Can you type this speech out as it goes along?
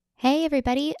Hey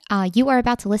everybody, you are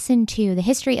about to listen to The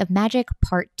History of Magic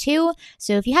Part 2.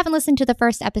 So if you haven't listened to the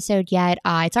first episode yet,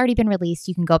 it's already been released.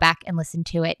 You can go back and listen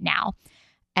to it now.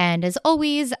 And as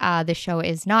always, the show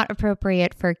is not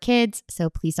appropriate for kids, so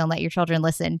please don't let your children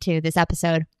listen to this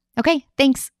episode. Okay,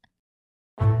 thanks.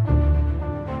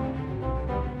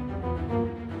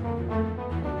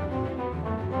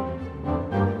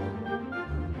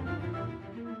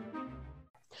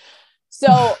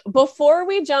 So before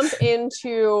we jump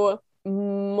into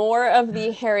more of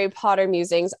the Harry Potter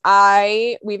musings,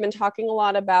 we've been talking a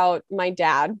lot about my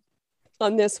dad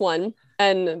on this one.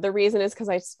 And the reason is because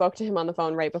I spoke to him on the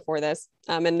phone right before this.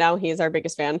 And now he is our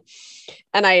biggest fan.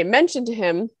 And I mentioned to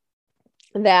him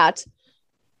that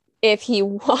if he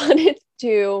wanted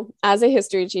to, as a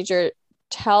history teacher,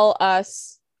 tell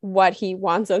us what he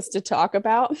wants us to talk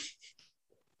about,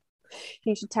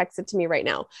 he should text it to me right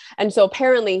now. And so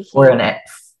apparently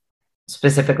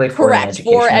specifically for correct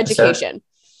for education.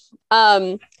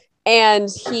 And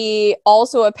he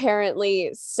also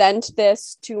apparently sent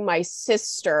this to my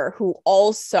sister, who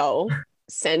also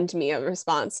sent me a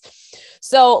response.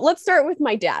 So let's start with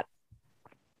my dad.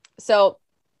 So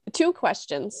two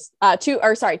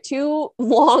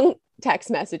long text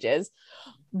messages,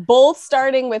 both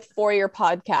starting with "for your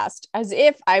podcast," as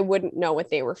if I wouldn't know what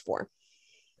they were for.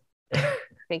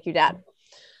 Thank you, Dad.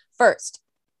 First,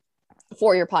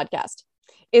 "for your podcast.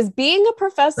 Is being a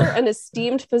professor an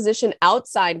esteemed position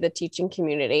outside the teaching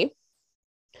community?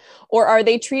 Or are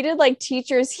they treated like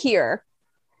teachers here,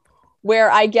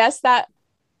 where I guess that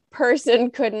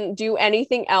person couldn't do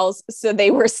anything else, so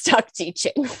they were stuck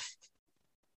teaching?"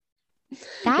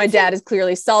 My dad is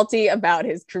clearly salty about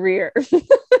his career.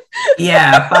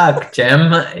 Yeah, fuck,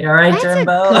 Jim. You're right,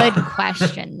 Jimbo. That's a good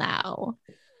question, though.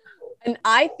 And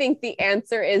I think the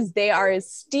answer is they are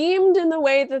esteemed in the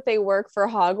way that they work for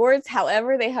Hogwarts.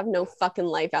 However, they have no fucking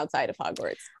life outside of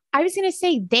Hogwarts. I was going to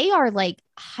say they are like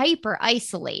hyper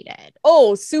isolated.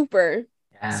 Oh, super.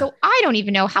 Yeah. So I don't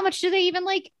even know how much do they even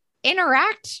like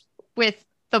interact with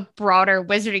the broader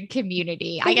wizarding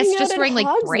community. I guess just during like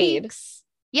breaks.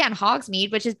 Yeah, in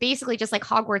Hogsmeade, which is basically just like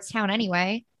Hogwarts Town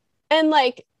anyway. And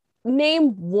like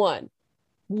name one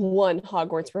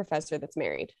Hogwarts professor that's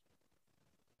married.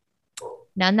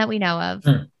 None that we know of.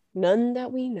 None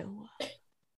that we know of.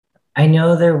 I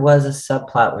know there was a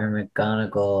subplot where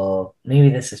McGonagall, maybe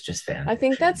this is just fan fiction. I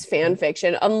think that's fan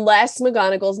fiction, unless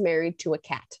McGonagall's married to a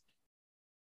cat.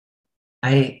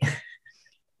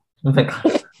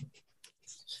 McGonagall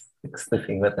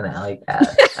sleeping with an alley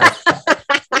cat.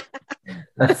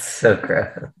 That's so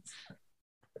gross.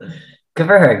 Good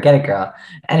for her. Get it, girl.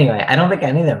 Anyway, I don't think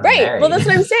any of them are married. Well, that's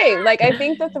what I'm saying. Like, I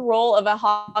think that the role of a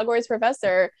Hogwarts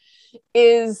professor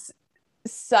is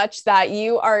such that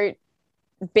you are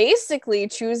basically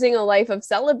choosing a life of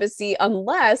celibacy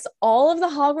unless all of the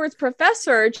Hogwarts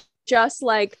professors just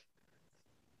like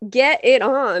get it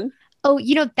on. Oh,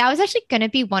 that was actually going to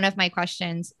be one of my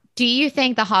questions. Do you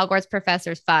think the Hogwarts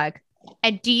professors fuck?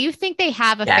 And do you think they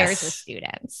have affairs with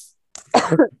students?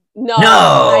 No,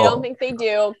 I don't think they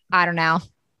do. I don't know.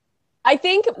 I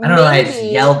think I don't know. I just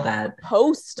yelled that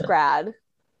post grad.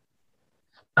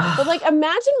 But like,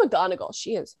 imagine McGonagall.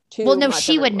 She is too. Well, no,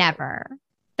 she would never.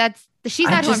 She's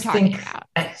not who I'm talking about.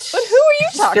 But who are you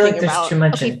talking about? Too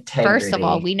much integrity. First of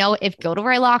all, we know if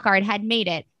Gilderoy Lockhart had made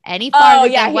it any farther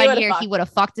than 1 year, he would have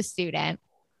fucked a student.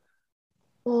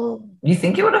 You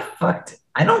think he would have fucked?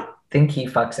 I don't think he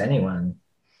fucks anyone.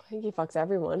 I think he fucks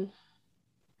everyone.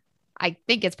 I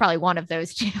think it's probably one of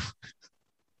those two.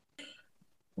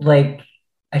 Like,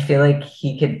 I feel like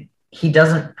he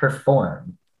doesn't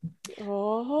perform.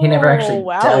 Oh, he never actually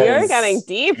does. You're getting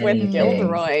deep anything. With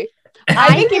Gilderoy.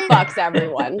 I think he fucks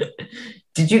everyone.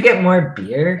 Did you get more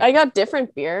beer? I got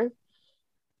different beer.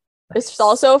 It's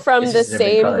also from the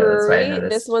same brewery.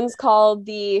 This one's called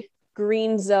the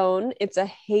Green Zone. It's a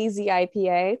hazy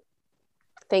IPA.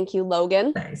 Thank you,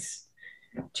 Logan. Nice.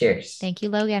 Cheers. Thank you,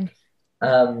 Logan.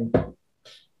 I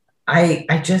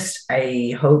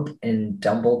hope in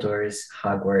Dumbledore's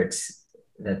Hogwarts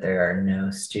that there are no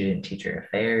student-teacher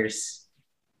affairs.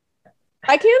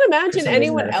 I can't imagine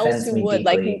anyone else who would. Deeply.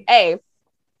 Like, A,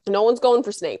 no one's going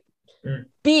for Snape.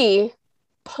 B,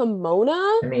 Pomona?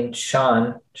 I mean,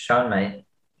 Sean might.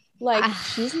 Like,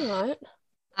 she's not.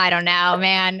 I don't know,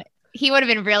 man. He would have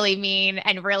been really mean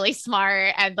and really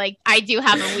smart. And like, I do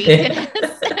have a weakness.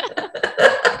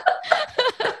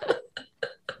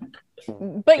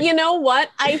 But you know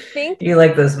what? I think you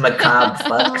like those macabre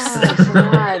fucks. Oh,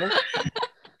 God.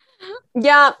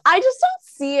 Yeah, I just don't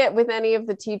see it with any of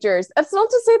the teachers. That's not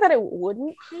to say that it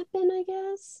wouldn't happen, I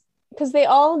guess. because they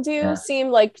all do Yeah. seem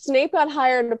like Snape got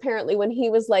hired apparently when he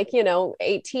was like,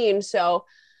 18. So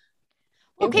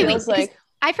it Okay, wait, feels because like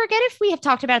I forget if we have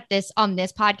talked about this on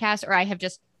this podcast or I have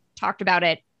just talked about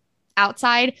it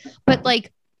outside, but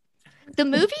like the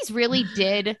movies really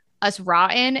did us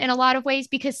rotten in a lot of ways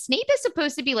because Snape is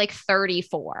supposed to be like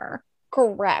 34.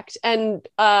 correct. And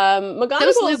Those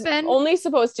McGonagall is Lupin. only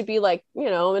supposed to be like, in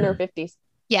her 50s.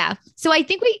 Yeah. So I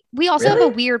think we also have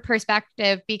Really? a weird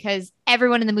perspective because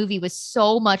everyone in the movie was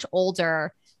so much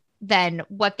older than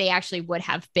what they actually would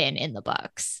have been in the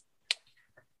books.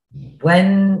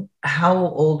 How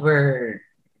old were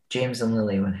James and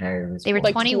Lily when Harry was They were born?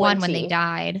 Like 21 when 20. they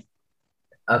died.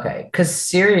 Okay, because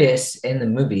Sirius in the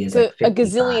movie is like A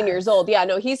gazillion 55. years old. Yeah,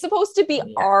 no, he's supposed to be Yeah.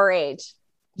 our age.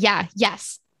 Yeah,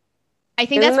 yes. I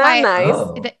think Isn't that's why that nice?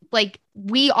 Oh. like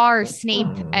we are Snape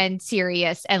Oh. and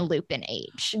Sirius and Lupin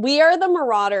age. We are the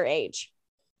Marauder age.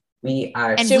 We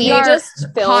are And Should we we are just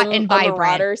film hot and a vibrant,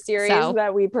 Marauder series so.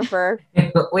 that we prefer?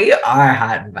 we are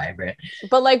hot and vibrant.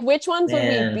 But like, which ones would we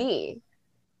Man. be?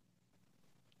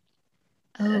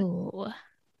 Oh.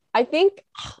 I think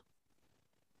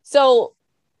so.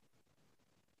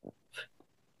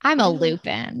 I'm a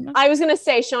Lupin. I was gonna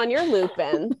say, Sean, you're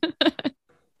Lupin.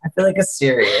 I feel like a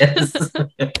Sirius.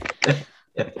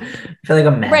 I feel like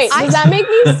a mess. Right. Does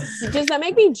that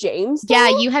make me James? Yeah,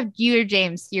 though? you're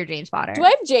James Potter. Do I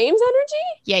have James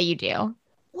energy? Yeah, you do.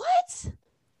 What?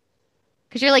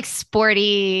 Because you're like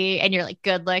sporty and you're like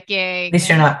good looking. At least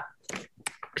you're not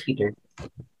Peter.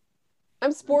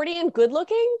 I'm sporty and good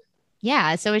looking?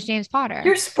 Yeah, so is James Potter.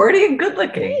 You're sporty and good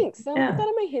looking. Thanks. I'll Yeah. put that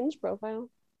on my Hinge profile.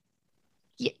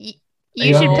 You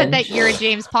you should on put that Hinge? you're a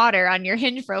James Potter on your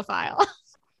Hinge profile. I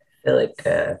feel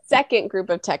like Second group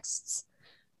of texts,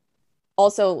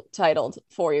 also titled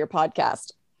for your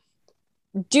podcast.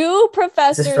 Do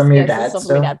professors Is this from your Yes, dad this is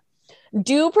from my dad.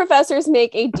 Do professors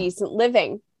make a decent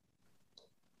living?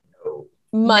 no.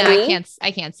 Money. No,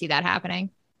 I can't see that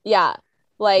happening. Yeah.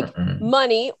 Like Mm-mm.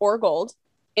 money or gold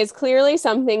is clearly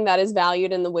something that is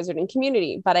valued in the wizarding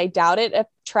community, but I doubt it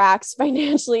attracts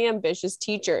financially ambitious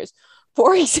teachers.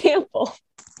 For example,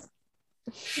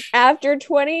 after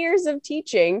 20 years of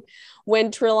teaching,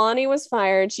 when Trelawney was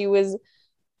fired, she was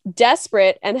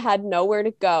desperate and had nowhere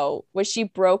to go. Was she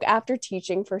broke after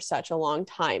teaching for such a long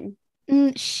time?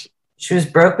 She was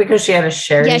broke because she had a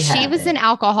sherry Yeah, she was an habit.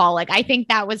 alcoholic. I think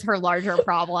that was her larger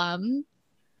problem.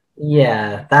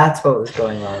 Yeah, that's what was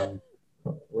going on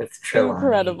with Trelawney.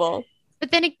 Incredible.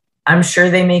 But then I'm sure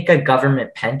they make a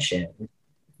government pension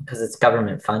because it's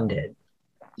government funded,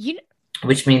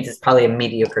 which means it's probably a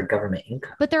mediocre government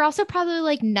income. but they're also probably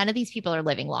like none of these people are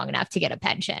living long enough to get a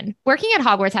pension. Working at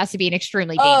Hogwarts has to be an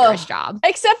extremely dangerous job.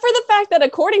 Except for the fact that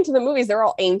according to the movies, they're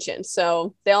all ancient,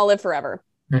 so they all live forever.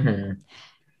 Mm-hmm.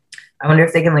 I wonder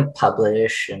if they can like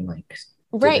publish and like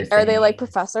do Right. their Are they like thing.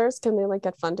 professors? Can they like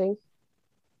get funding?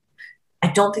 I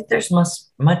don't think there's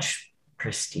much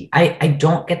prestige. I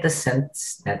don't get the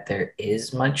sense that there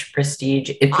is much prestige.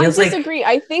 It I feels like disagree.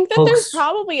 I think that there's folks-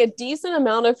 probably a decent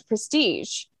amount of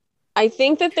prestige. I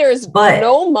think that there's But-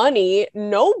 no money,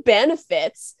 no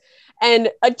benefits,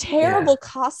 and a terrible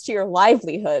cost to your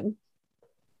livelihood.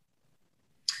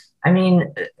 I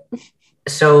mean,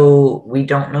 so we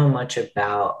don't know much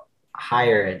about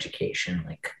higher education,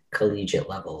 like collegiate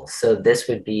level. So this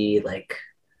would be like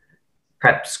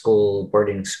prep school,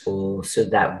 boarding school. So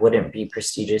that wouldn't be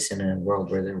prestigious in a world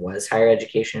where there was higher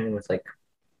education with like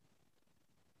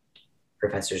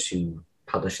professors who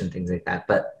publish and things like that.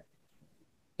 But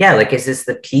yeah, like, is this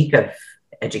the peak of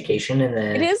education in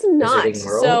the It is not. wizarding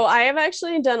world? So I have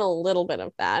actually done a little bit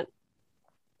of that.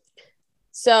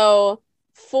 So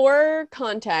for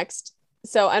context,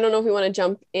 so I don't know if we want to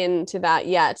jump into that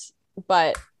yet,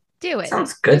 but Do it.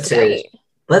 Sounds good it's to great.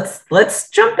 let's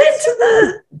jump into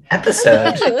the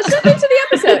episode. Let's jump into the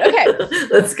episode. Okay.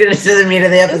 Let's get into the meat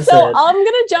of the episode. So I'm going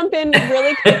to jump in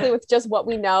really quickly with just what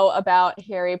we know about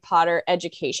Harry Potter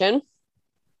education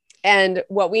and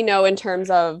what we know in terms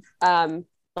of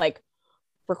like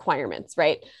requirements,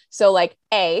 right? So like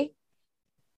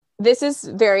this is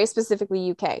very specifically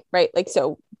UK, right? Like,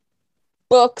 so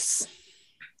books,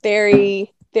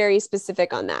 very, very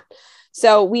specific on that.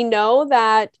 So we know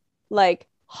that like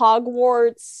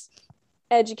Hogwarts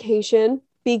education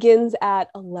begins at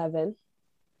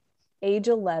age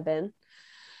 11.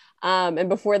 And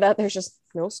before that, there's just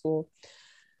no school.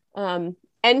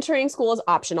 Entering school is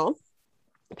optional.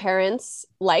 Parents,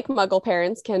 like Muggle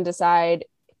parents, can decide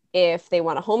if they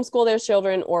want to homeschool their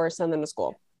children or send them to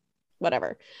school,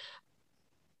 whatever.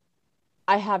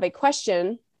 I have a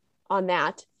question on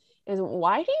that is,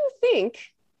 why do you think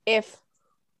if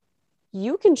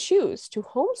you can choose to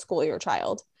homeschool your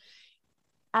child,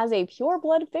 as a pure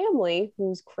blood family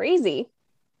who's crazy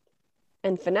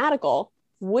and fanatical,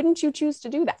 wouldn't you choose to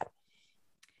do that?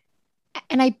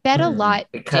 And I bet a lot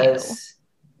because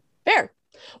do. Fair.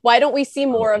 Why don't we see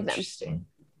more of them? Interesting.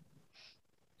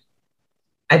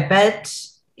 I bet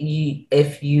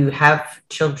if you have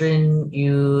children,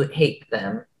 you hate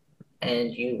them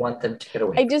and you want them to get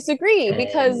away. I disagree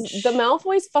because the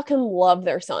Malfoys fucking love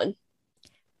their son.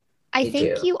 I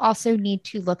think you also need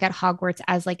to look at Hogwarts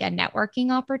as like a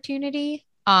networking opportunity.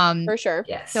 For sure.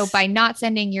 Yes. So by not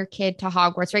sending your kid to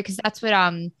Hogwarts, right? Because that's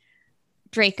what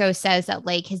Draco says, that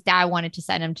like his dad wanted to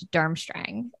send him to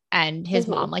Durmstrang and his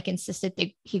mom like insisted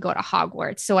that he go to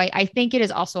Hogwarts. So I think it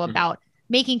is also about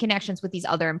making connections with these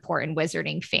other important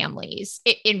wizarding families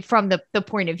from the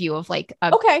point of view of like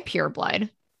a pure blood.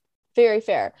 Very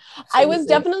fair. Absolutely. I was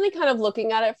definitely kind of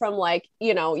looking at it from like,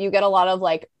 you know, you get a lot of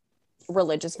like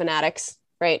religious fanatics,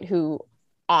 right, who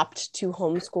opt to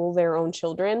homeschool their own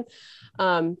children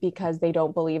because they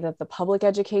don't believe that the public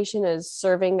education is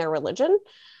serving their religion.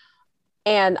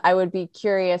 And I would be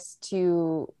curious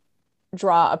to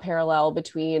draw a parallel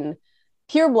between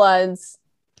purebloods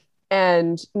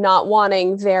and not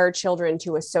wanting their children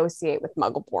to associate with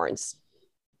Muggleborns.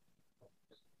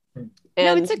 No,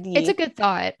 it's a good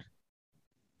thought.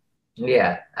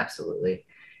 Yeah, absolutely.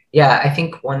 Yeah, I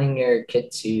think wanting your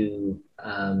kid to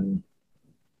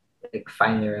like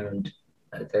find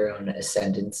their own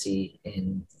ascendancy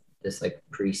in this like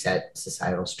preset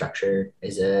societal structure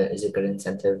is a good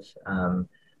incentive,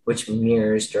 which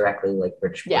mirrors directly like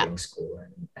British boarding school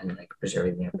and like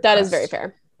preserving the upper that crust. Is very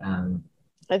fair.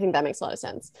 I think that makes a lot of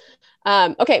sense.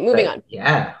 Okay, moving on.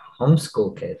 Yeah,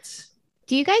 homeschool kids.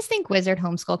 Do you guys think wizard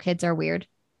homeschool kids are weird?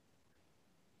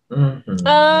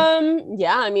 Mm-hmm.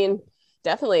 Yeah, I mean,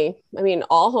 definitely. I mean,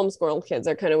 all homeschool kids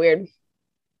are kind of weird.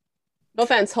 No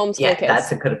offense, homeschool kids.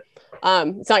 That's a good.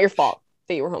 It's not your fault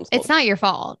that you were homeschooled. It's not your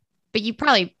fault, but you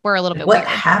probably were a little bit weird. What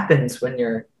happens when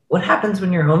you're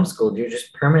homeschooled? You're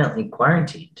just permanently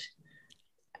quarantined.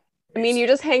 I mean, you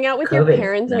just hang out with your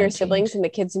parents and your siblings and the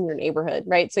kids in your neighborhood,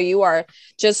 right? So you are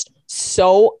just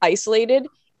so isolated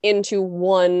into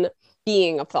one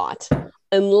being of thought,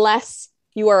 unless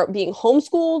you are being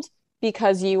homeschooled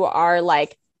because you are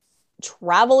like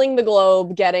traveling the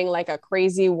globe, getting like a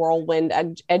crazy whirlwind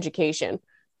education,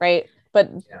 right? But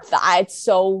it's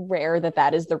so rare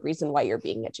that is the reason why you're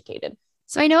being educated.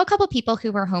 So I know a couple people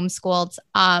who were homeschooled,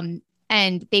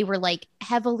 and they were like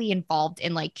heavily involved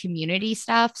in like community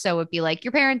stuff. So it'd be like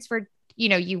your parents were, you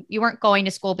know, you weren't going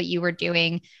to school, but you were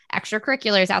doing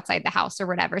extracurriculars outside the house or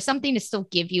whatever, something to still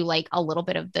give you like a little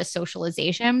bit of the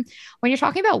socialization. When you're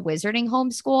talking about wizarding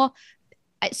homeschool,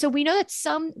 so we know that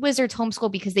some wizards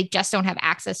homeschool because they just don't have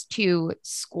access to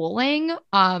schooling.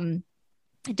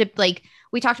 Like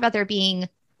we talked about there being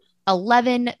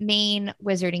 11 main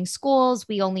wizarding schools.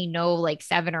 We only know like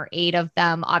 7 or 8 of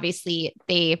them. Obviously,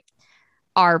 they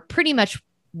are pretty much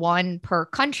one per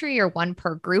country or one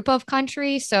per group of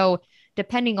country. So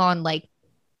depending on like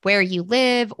where you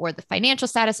live or the financial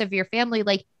status of your family,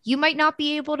 like you might not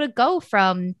be able to go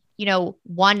from, you know,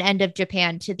 one end of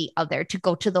Japan to the other to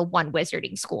go to the one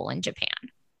wizarding school in Japan.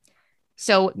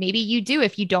 So maybe you do,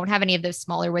 if you don't have any of those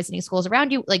smaller wizarding schools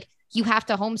around you, like you have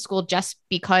to homeschool just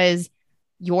because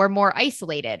you're more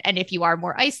isolated. And if you are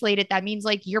more isolated, that means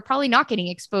like you're probably not getting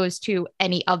exposed to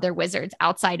any other wizards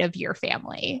outside of your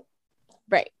family.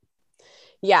 Right.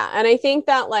 Yeah. And I think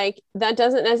that like that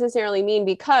doesn't necessarily mean,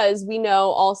 because we know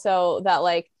also that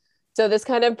like, so this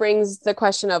kind of brings the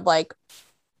question of like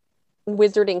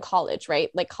wizarding college, right?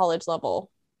 Like college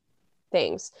level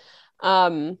things.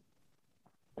 And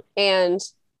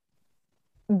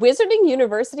wizarding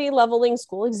university leveling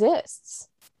school exists.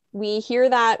 We hear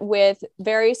that with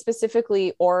very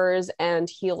specifically Aurors and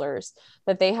healers,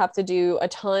 that they have to do a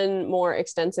ton more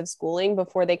extensive schooling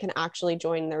before they can actually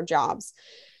join their jobs,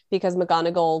 because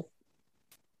McGonagall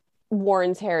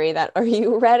warns Harry that, are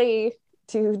you ready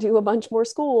to do a bunch more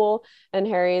school? And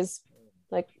Harry's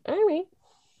like, all right,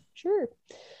 sure.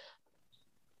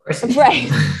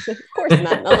 Right. Of course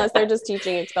not, unless they're just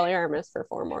teaching Expelliarmus for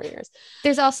 4 more years.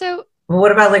 There's also... Well,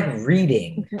 what about like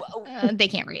reading? They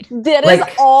can't read. That like,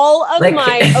 is all of like...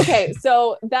 my... Okay,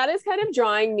 so that is kind of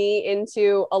drawing me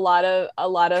into a lot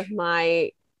of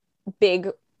my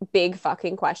big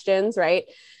fucking questions, right?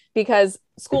 Because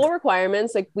school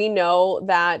requirements, like we know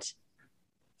that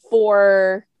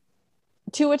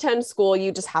to attend school,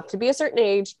 you just have to be a certain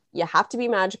age, you have to be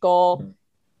magical,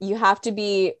 you have to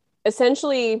be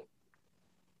essentially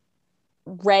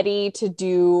ready to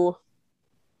do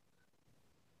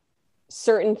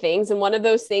certain things. And one of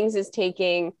those things is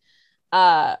taking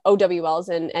OWLs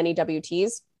and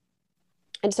NEWTs.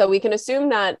 And so we can assume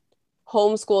that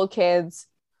homeschool kids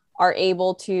are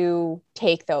able to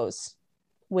take those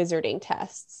wizarding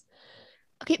tests.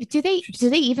 Okay, but do they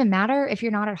even matter if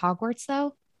you're not at Hogwarts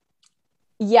though?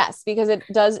 Yes, because it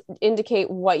does indicate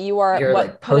what you are, You're what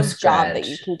like kind of job post-grad. that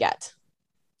you can get.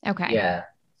 Okay. Yeah.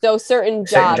 So certain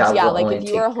Certain jobs, jobs yeah, will like only if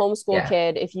you were a take- homeschool yeah.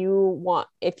 kid, if you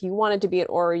wanted to be at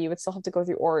Aura, you would still have to go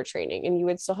through Aura training, and you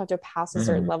would still have to pass a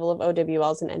certain Mhm. level of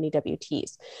OWLs and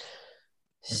NEWTs.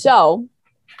 So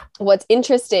what's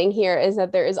interesting here is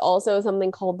that there is also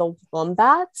something called the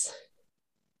Wombats.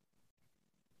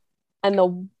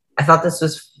 And I thought this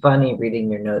was funny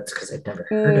reading your notes because I'd never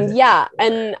heard of it. yeah, before.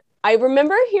 and I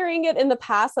remember hearing it in the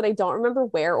past, that I don't remember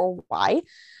where or why.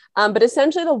 But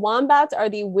essentially, the Wombats are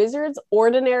the Wizards'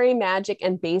 ordinary magic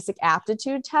and basic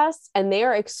aptitude tests, and they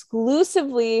are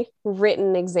exclusively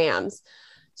written exams.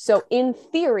 So, in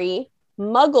theory,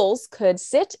 Muggles could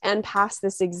sit and pass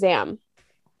this exam,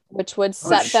 which would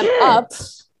set them up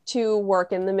to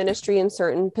work in the Ministry in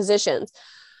certain positions.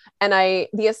 And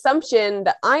the assumption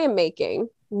that I am making,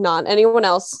 not anyone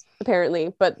else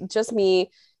apparently, but just me,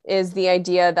 is the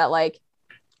idea that like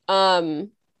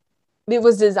it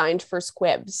was designed for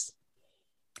squibs.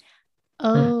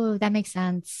 Oh, that makes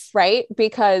sense. Right?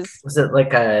 Because Was it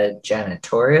like a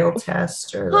janitorial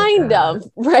test or kind like of,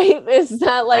 right? Is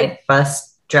that like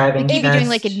bus driving Like you'd be test? doing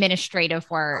like administrative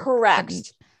work.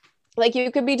 correct? Like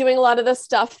you could be doing a lot of the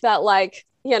stuff that like,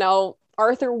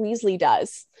 Arthur Weasley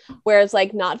does, where it's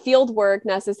like not field work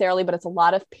necessarily, but it's a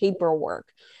lot of paperwork.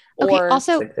 Okay, Or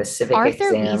also like the civic Arthur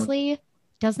exam. Weasley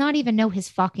does not even know his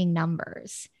fucking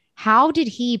numbers. How did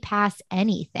he pass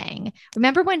anything?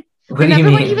 Remember when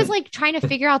he was like trying to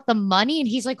figure out the money and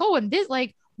he's like, oh, and this,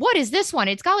 like, what is this one?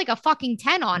 It's got like a fucking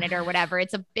 10 on it or whatever.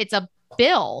 It's a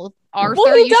bill. Arthur,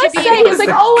 well, he you should does be say, able he's to-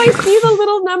 like, oh, I see the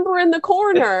little number in the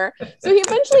corner. So he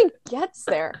eventually gets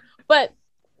there. But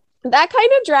that kind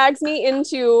of drags me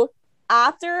into,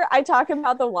 after I talk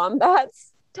about the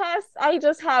Wombats test, I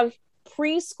just have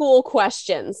preschool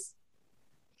questions.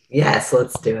 Yes,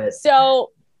 let's do it.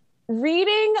 So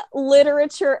reading,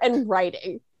 literature, and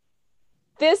writing.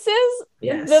 This is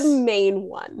the main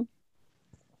one.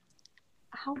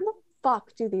 How the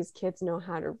fuck do these kids know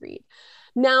how to read?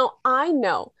 Now, I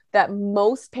know that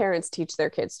most parents teach their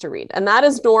kids to read, and that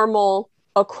is normal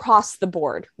across the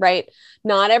board, right?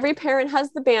 Not every parent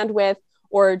has the bandwidth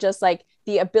or just like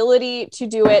the ability to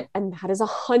do it, and that is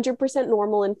 100%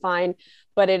 normal and fine,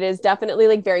 but it is definitely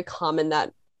like very common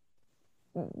that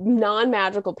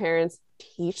non-magical parents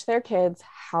teach their kids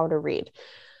how to read.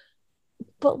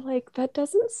 But like that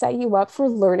doesn't set you up for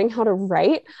learning how to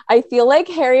write. I feel like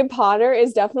Harry Potter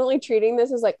is definitely treating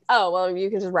this as like, oh, well, you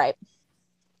can just write.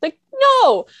 Like,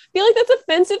 no, I feel like that's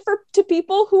offensive to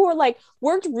people who are like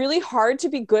worked really hard to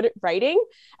be good at writing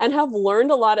and have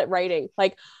learned a lot at writing.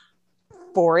 Like,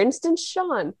 for instance,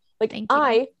 Sean, like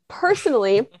I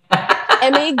personally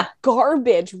am a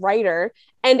garbage writer.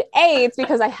 And A, it's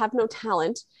because I have no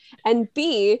talent. And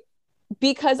B,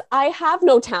 because I have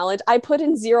no talent, I put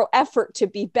in zero effort to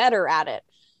be better at it.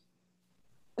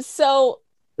 So,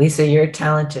 Lisa, you're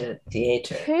talented at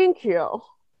theater. Thank you.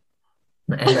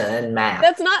 And math.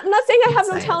 I'm not saying I have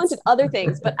no talent at other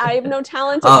things, but I have no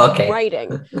talent at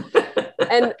writing.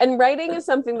 And writing is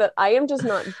something that I am just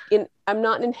I'm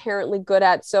not inherently good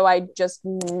at, so I just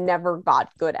never got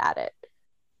good at it.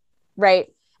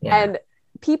 Right? Yeah. And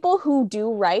people who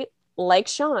do write, like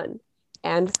Sean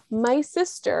and my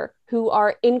sister, who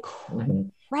are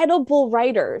incredible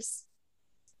writers,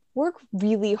 work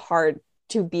really hard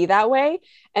to be that way,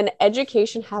 and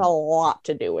education had a lot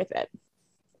to do with it.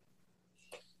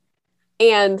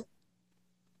 And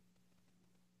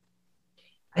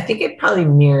I think it probably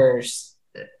mirrors.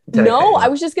 No, I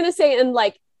was just going to say, and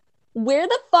like, where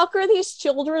the fuck are these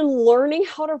children learning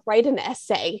how to write an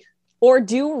essay or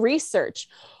do research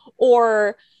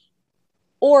or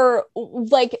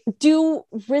like do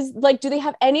they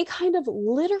have any kind of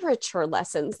literature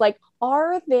lessons? Like,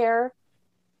 are there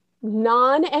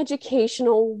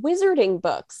non-educational wizarding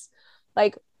books?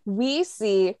 Like, we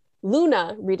see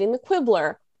Luna reading the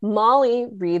Quibbler, Molly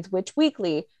reads Witch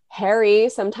Weekly, Harry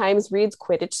sometimes reads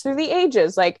Quidditch Through the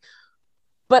Ages. Like,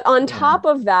 but on top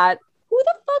of that, who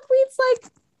the fuck reads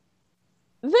like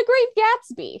The Great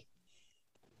Gatsby?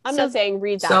 I'm not saying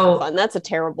read that for fun. That's a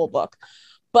terrible book.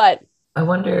 But I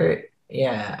wonder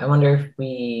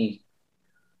if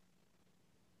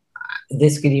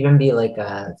this could even be like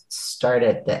a start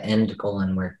at the end goal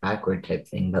and work backward type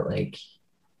thing, but like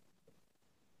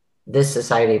this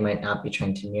society might not be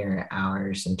trying to mirror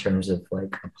ours in terms of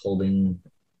like upholding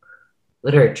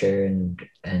literature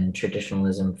and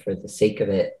traditionalism for the sake of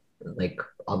it, like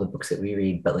all the books that we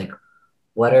read, but like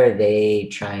what are they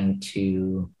trying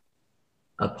to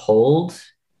uphold,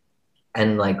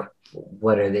 and like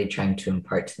what are they trying to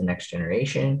impart to the next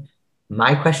generation?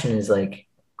 My question is like,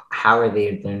 how are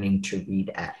they learning to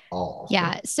read at all?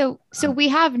 Yeah. So we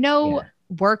have no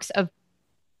works of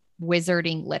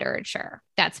wizarding literature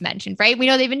that's mentioned, right? We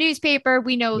know they have a newspaper.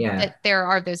 We know that there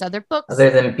are those other books. Other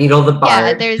than Beetle the Bard.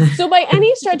 Yeah, there's so by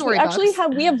any stretch, we actually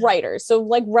have writers. So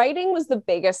like writing was the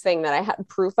biggest thing that I had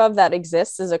proof of that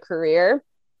exists as a career,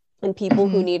 and people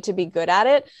who need to be good at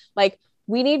it. Like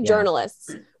we need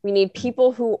journalists. We need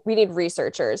we need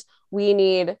researchers. We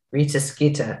need Rita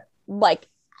Skeeter. Like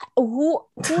who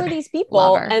are these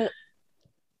people and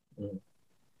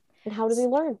how do they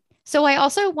learn? So I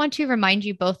also want to remind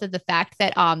you both of the fact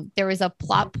that there was a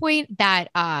plot point that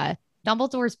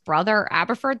Dumbledore's brother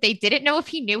Aberford, they didn't know if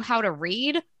he knew how to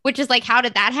read, which is like, how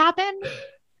did that happen?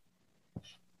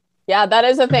 Yeah, that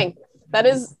is a thing. That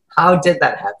is how did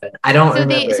that happen? I don't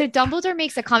remember. So Dumbledore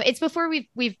makes a comment. It's before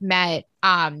we've met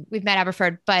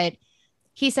Aberford, but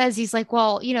he says, he's like,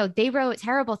 well, you know, they wrote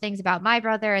terrible things about my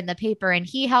brother in the paper, and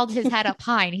he held his head up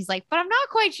high, and he's like, but I'm not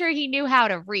quite sure he knew how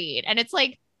to read. And it's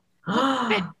like,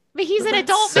 but he's an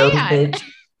adult man.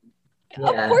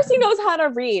 Of course he knows how to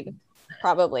read,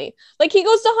 probably. Like he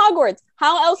goes to Hogwarts.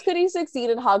 How else could he succeed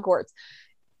at Hogwarts?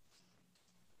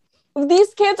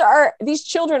 These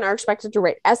children are expected to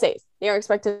write essays. They are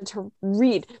expected to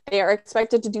read. They are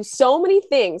expected to do so many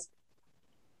things.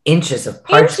 Inches of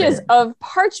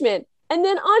parchment. And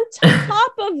then on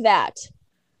top of that,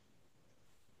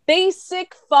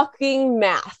 basic fucking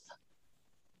math.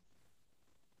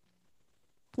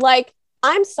 Like,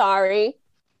 I'm sorry,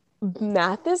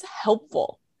 math is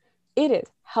helpful. It is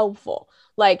helpful.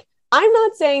 Like, I'm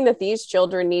not saying that these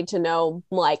children need to know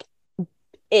like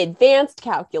advanced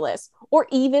calculus or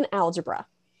even algebra.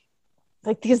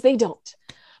 Like, because they don't.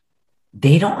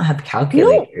 They don't have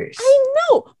calculators. No, I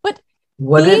know, but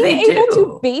what being do they able do?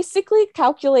 to basically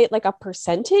calculate like a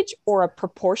percentage or a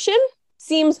proportion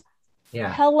seems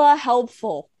hella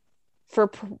helpful for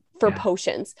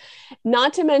potions.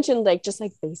 Not to mention like just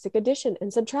like basic addition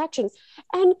and subtraction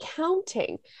and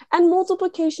counting and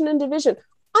multiplication and division.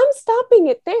 I'm stopping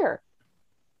it there.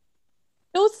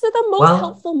 Those are the most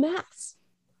helpful maths.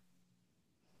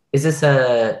 Is this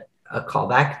a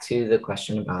callback to the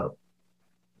question about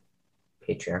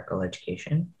patriarchal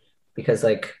education? Because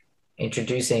like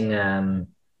introducing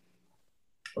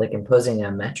like imposing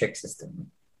a metric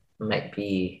system might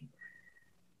be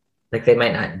like they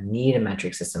might not need a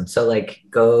metric system. So like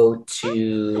go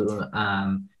to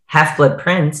Half-Blood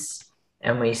Prince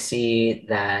and we see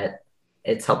that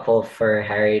it's helpful for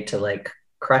Harry to like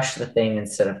crush the thing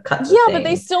instead of cut the thing. But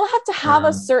they still have to have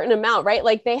a certain amount, right?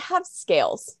 Like they have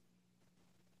scales.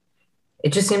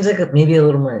 It just seems like maybe a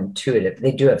little more intuitive.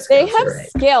 They do have scales. They have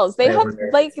scales. They have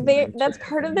like that's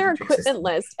part of their equipment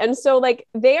list. And so like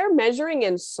they are measuring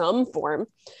in some form,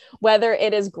 whether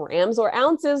it is grams or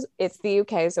ounces. It's the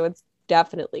UK, so it's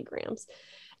definitely grams.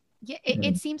 Yeah,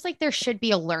 it seems like there should be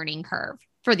a learning curve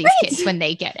for these kids when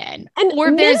they get in. And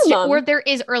or there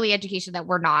is early education that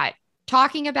we're not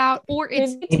talking about, or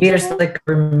it's maybe it's like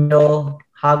remedial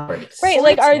Hogwarts. Right.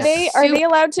 Like are they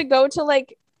allowed to go to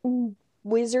like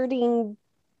wizarding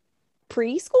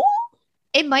preschool?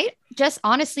 It might just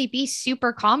honestly be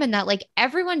super common that like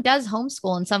everyone does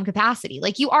homeschool in some capacity.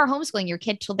 Like you are homeschooling your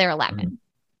kid till they're 11.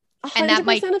 100% and that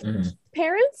might of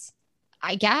parents?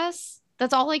 I guess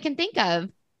that's all I can think of.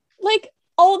 Like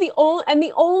the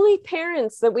only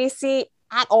parents that we see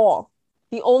at all,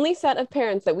 the only set of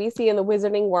parents that we see in the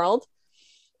wizarding world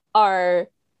are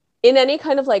in any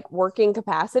kind of like working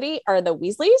capacity are the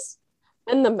Weasleys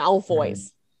and the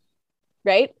Malfoys.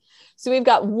 Right? So we've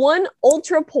got one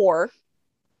ultra poor,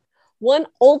 one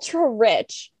ultra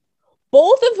rich,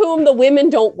 both of whom the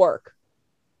women don't work.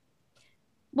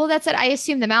 Well, that's it. I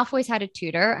assume the Malfoys had a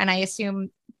tutor, and I assume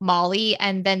Molly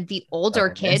and then the older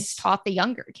kids taught the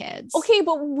younger kids. Okay,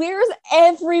 but where's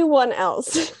everyone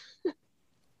else?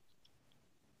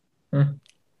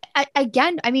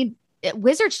 Again, I mean,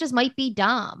 wizards just might be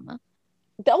dumb.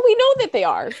 Don't we know that they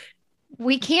are?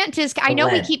 We can't just, I know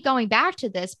we keep going back to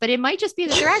this, but it might just be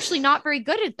that they're actually not very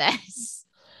good at this.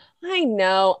 I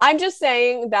know. I'm just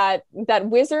saying that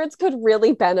wizards could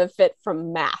really benefit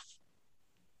from math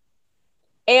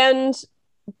and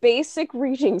basic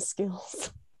reading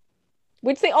skills,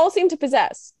 which they all seem to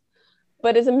possess,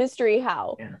 but it's a mystery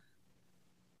how.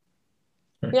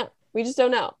 Yeah, we just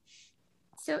don't know.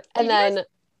 So, and then,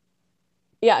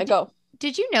 go.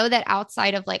 Did you know that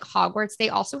outside of like Hogwarts, they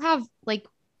also have like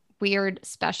weird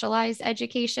specialized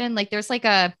education? Like there's like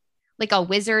like a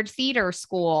wizard theater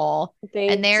school. They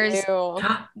And there's do.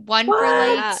 one for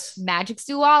like What? magic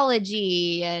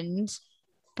zoology and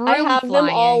I broom have them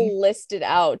all flying. listed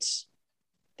out.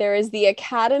 There is the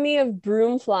Academy of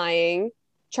Broom Flying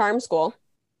Charm School,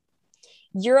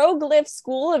 Euroglyph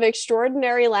School of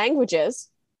Extraordinary Languages,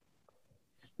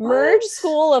 Merge What?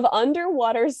 School of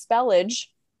Underwater Spellage,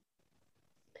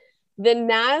 the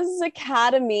Naz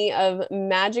Academy of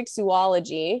Magic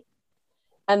Zoology,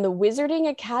 and the Wizarding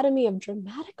Academy of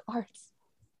Dramatic Arts.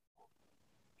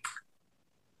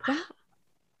 Yeah.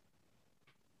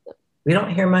 We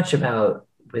don't hear much about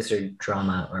wizard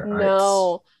drama or arts.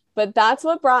 No, but that's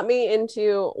what brought me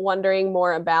into wondering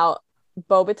more about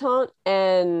Beauxbaton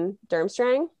and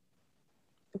Durmstrang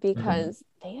because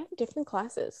they have different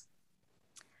classes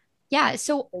Yeah.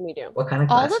 So than we do. What kind of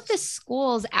all classes? of the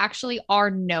schools actually are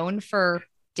known for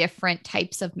different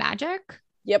types of magic.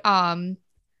 Yep.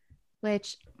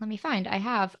 Which let me find. I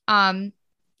have.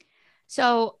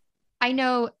 So I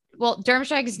know, well,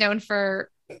 Durmstrang is known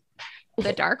for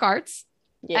the dark arts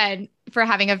and for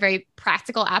having a very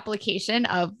practical application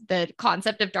of the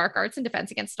concept of dark arts and defense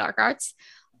against dark arts.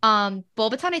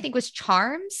 Beauxbaton, I think, was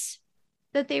charms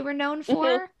that they were known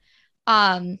for.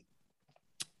 And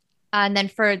then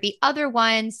for the other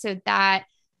ones, so that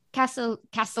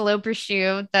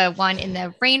Castelobrechu, the one in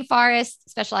the rainforest,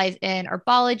 specialized in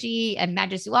herbology and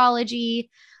magizoology.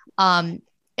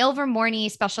 Ilvermorny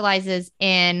specializes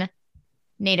in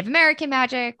Native American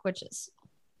magic, which is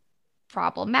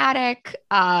problematic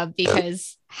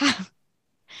because how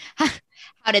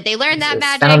did they learn that It was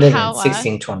magic? founded in How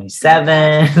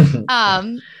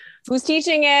 1627. Who's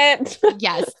teaching it?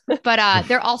 yes, but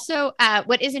they're also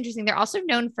what is interesting, they're also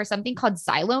known for something called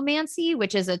xylomancy,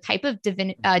 which is a type of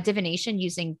divination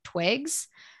using twigs,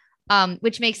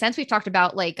 which makes sense. We've talked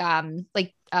about like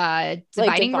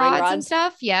divining rods and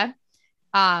stuff. Yeah.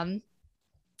 That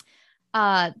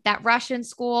Russian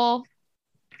school,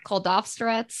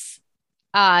 Koldovstrets.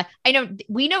 I know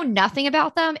we know nothing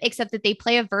about them except that they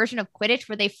play a version of Quidditch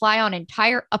where they fly on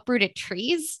entire uprooted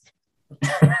trees.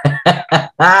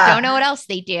 Don't know what else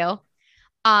they do.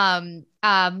 Mahud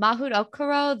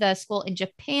Okuro, the school in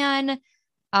Japan,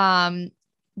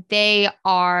 they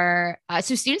are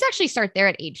so students actually start there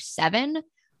at age 7.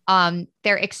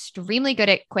 They're extremely good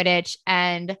at Quidditch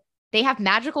and they have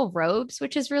magical robes,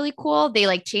 which is really cool. They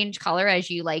like change color as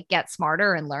you like get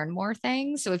smarter and learn more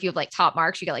things. So if you have like top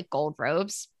marks, you get like gold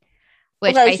robes.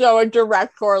 Okay, so a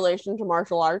direct correlation to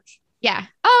martial arts. Yeah.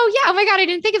 Oh yeah. Oh my God, I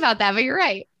didn't think about that, but you're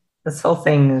right. This whole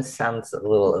thing sounds a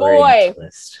little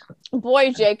orientalist.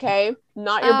 Boy, JK,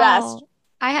 not your best.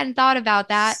 I hadn't thought about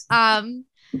that. And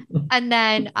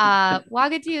then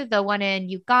Wagadu, the one in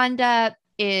Uganda,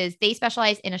 they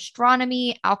specialize in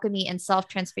astronomy, alchemy, and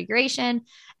self-transfiguration.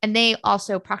 And they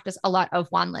also practice a lot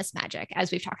of wandless magic,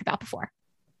 as we've talked about before.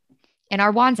 In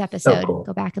our wands episode, cool.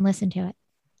 Go back and listen to it.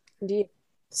 Indeed.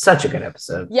 Such a good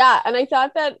episode. Yeah, and I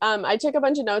thought that I took a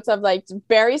bunch of notes of like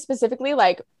very specifically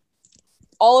like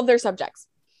all of their subjects,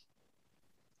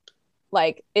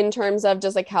 like in terms of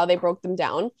just like how they broke them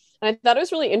down. And I thought it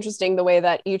was really interesting the way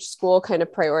that each school kind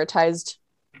of prioritized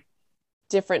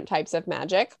different types of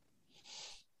magic.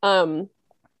 And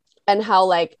how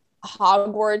like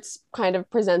Hogwarts kind of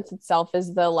presents itself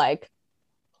as the like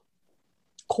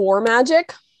core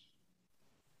magic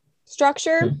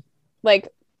structure, like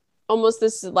almost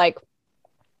this like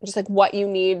just like what you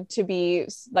need to be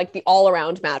like the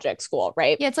all-around magic school,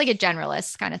 right? Yeah, it's like a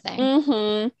generalist kind of thing.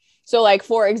 Mm-hmm. So like,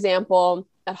 for example,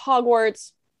 at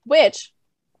Hogwarts, which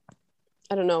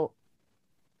I don't know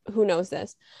who knows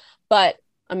this, but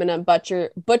I'm gonna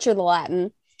butcher the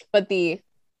Latin, but the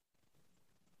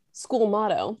school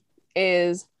motto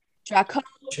is Draco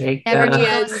Never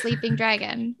tickle a sleeping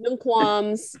dragon.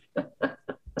 Nunquams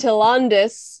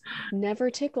Tilandis, never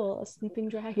tickle a sleeping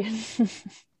dragon.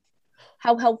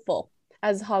 How helpful,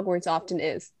 as Hogwarts often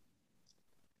is.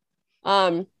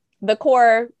 The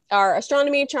core are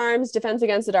astronomy, charms, defense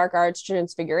against the dark arts,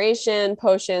 transfiguration,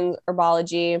 potions,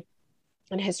 herbology,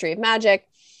 and history of magic.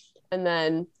 And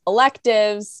then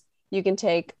electives, you can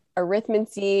take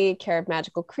arithmancy, care of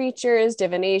magical creatures,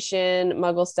 divination,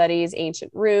 muggle studies,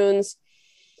 ancient runes.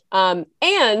 And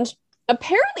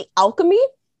apparently alchemy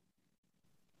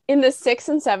in the 6th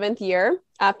and 7th year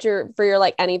for your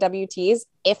like NEWTs,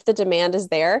 if the demand is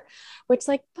there, which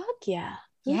like, fuck yeah.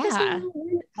 Yeah.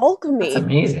 Alchemy. That's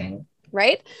amazing.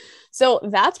 Right? So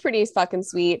that's pretty fucking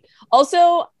sweet.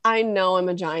 Also, I know I'm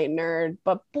a giant nerd,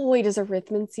 but boy, does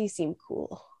arithmancy seem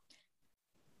cool.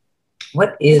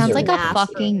 What is sounds like math? A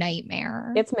fucking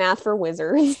nightmare. It's math for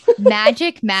wizards.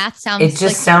 Magic math sounds. It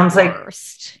just sounds like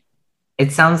worst.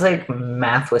 It sounds like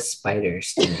math with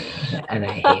spiders to me, and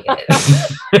I hate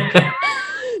it.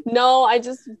 No, I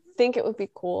just think it would be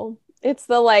cool. It's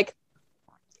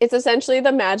it's essentially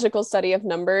the magical study of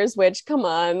numbers, which, come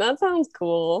on, that sounds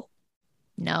cool.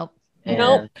 Nope.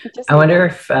 Nope. I wonder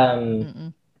if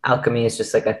Mm-mm. alchemy is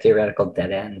just like a theoretical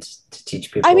dead end to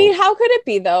teach people. I mean, how could it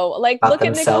be though? Like, about look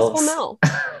at Nicholas themselves. Flamel,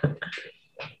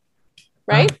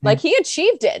 right? Like, he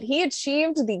achieved it. He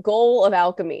achieved the goal of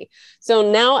alchemy.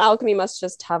 So now alchemy must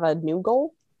just have a new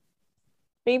goal.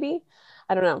 Maybe,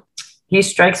 I don't know. He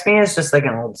strikes me as just like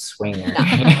an old swinger.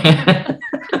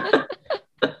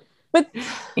 But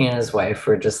he and his wife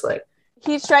were just like,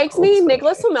 he strikes Old me. swingers.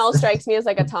 Nicholas Flamel strikes me as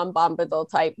like a Tom Bombadil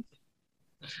type.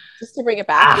 Just to bring it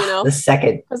back, you know, the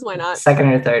second because why not?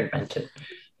 or third mention.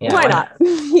 Yeah, why not?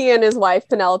 He and his wife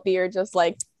Penelope are just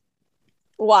like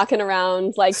walking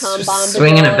around like Tom Bombadil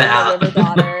Swinging and about. the River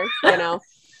Daughter, you know.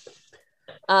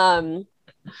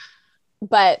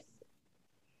 But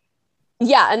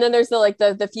yeah, and then there's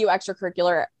the few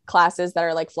extracurricular classes that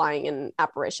are like flying and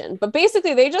apparition. But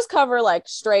basically they just cover like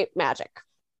straight magic,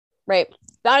 right?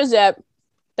 That is it.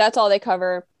 That's all they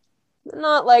cover.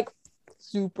 Not like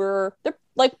super, they're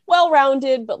like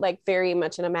well-rounded, but like very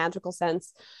much in a magical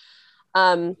sense.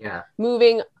 Yeah.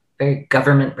 Moving, Very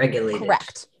government regulated.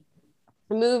 correct.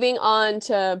 Moving on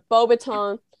to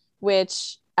Beauxbaton,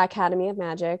 which Academy of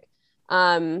Magic,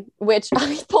 which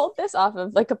I pulled this off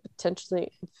of like a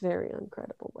potentially very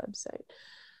uncredible website.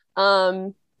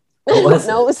 I don't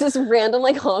know, it was this random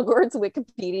like Hogwarts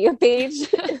Wikipedia page.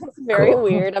 It's very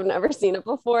weird. I've never seen it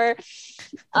before.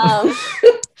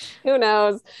 Who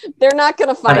knows? They're not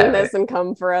gonna find this and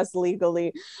come for us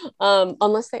legally,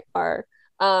 unless they are.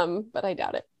 But I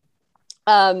doubt it.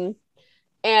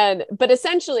 But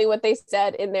essentially what they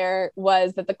said in there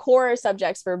was that the core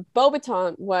subjects for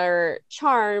Beauxbaton were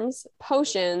charms,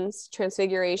 potions,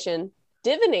 transfiguration,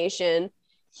 divination,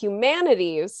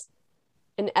 humanities,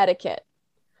 and etiquette.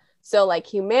 So like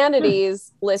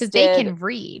humanities listed, So they can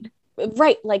read.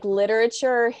 right, like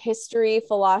literature, history,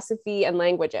 philosophy, and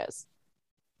languages.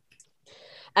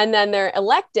 And then their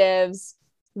electives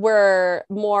were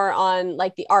more on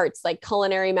like the arts, like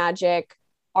culinary magic,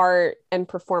 art, and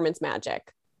performance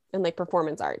magic, and like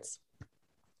performance arts.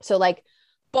 So like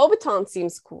Beauxbaton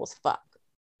seems cool as fuck,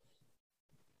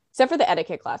 except for the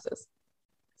etiquette classes.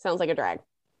 Sounds like a drag,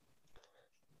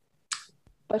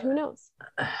 but who knows?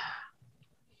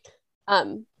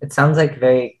 It sounds like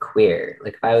very queer.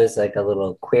 Like if I was like a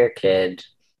little queer kid,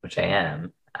 which I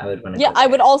am, I would want to. Yeah, I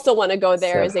would also want to go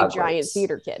there Instead as of a giant Hogwarts.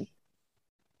 theater kid.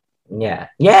 Yeah,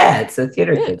 it's a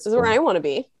theater Yeah, kid. this is where I want to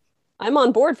be. I'm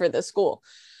on board for this school.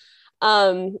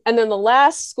 And then the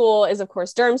last school is, of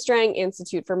course, Durmstrang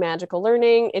Institute for Magical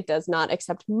Learning. It does not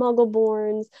accept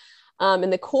Muggleborns.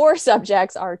 And the core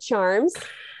subjects are charms,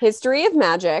 history of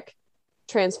magic,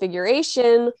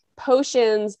 transfiguration,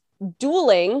 potions,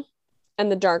 dueling,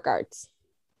 and the dark arts.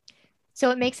 So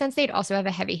it makes sense they'd also have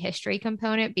a heavy history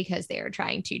component because they are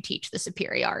trying to teach the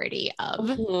superiority of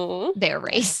their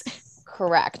race.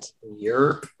 Correct.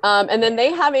 Yerp. And then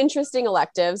they have interesting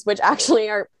electives, which actually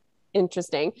are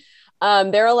interesting.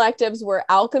 Their electives were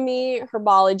alchemy,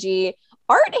 herbology,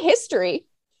 art history.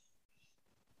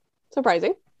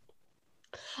 Surprising.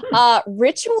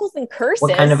 Rituals and curses.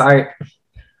 What kind of art?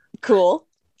 Cool.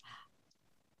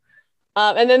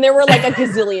 And then there were like a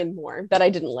gazillion more that I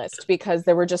didn't list because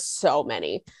there were just so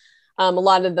many. A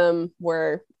lot of them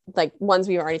were like ones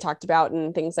we already talked about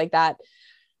and things like that.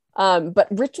 But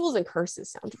rituals and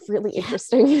curses sound really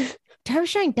interesting.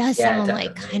 Durmstrang does sound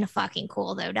like kind of fucking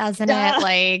cool though, doesn't it?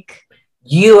 Like,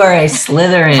 you are a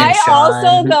Slytherin. I Sean.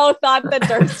 also though thought that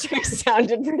Durmstrang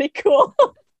sounded pretty cool.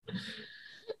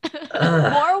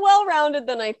 More well-rounded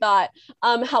than I thought.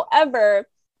 However,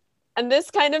 and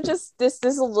this kind of just this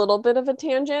is a little bit of a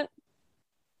tangent,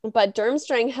 but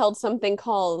Durmstrang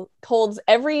holds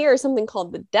every year something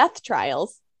called the Death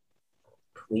Trials.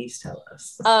 Please tell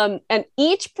us. And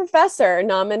each professor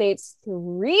nominates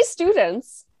 3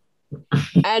 students,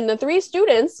 and the 3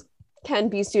 students can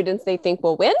be students they think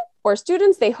will win or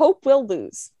students they hope will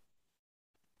lose.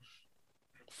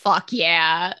 fuck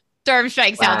yeah.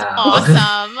 Durmstrang sounds Wow.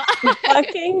 awesome.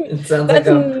 Fucking, It sounds that's like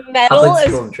a metal public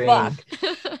as school dream. fuck.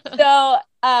 So,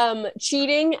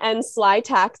 cheating and sly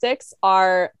tactics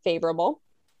are favorable.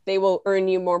 They will earn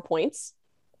you more points.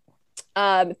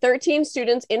 13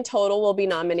 students in total will be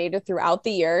nominated throughout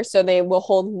the year. So they will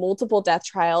hold multiple death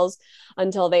trials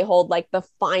until they hold like the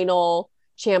final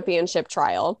championship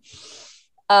trial.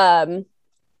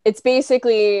 It's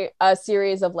basically a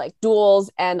series of like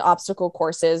duels and obstacle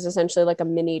courses, essentially like a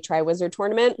mini Triwizard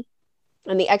tournament.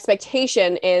 And the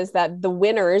expectation is that the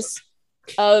winners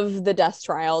of the Death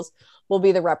Trials will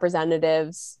be the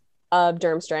representatives of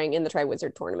Durmstrang in the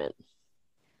Triwizard Tournament.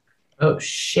 Oh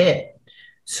shit.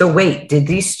 So wait, did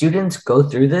these students go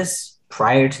through this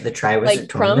prior to the Triwizard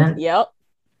Tournament? Yep.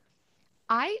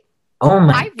 Oh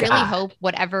my I really God. hope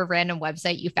whatever random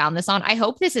website you found this on, I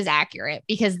hope this is accurate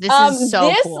because this is so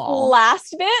this cool.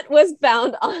 last bit was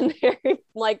found on the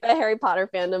Harry Potter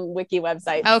fandom wiki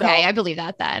website. Okay, so. I believe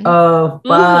that then. Oh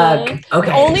fuck.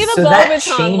 Okay. Only the so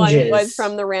Beauxbaton one was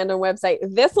from the random website.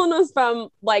 This one was from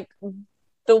like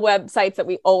the websites that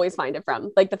we always find it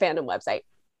from, like the fandom website.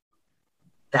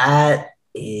 That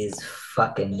is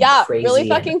fucking crazy, really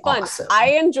fucking fun. Awesome.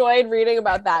 I enjoyed reading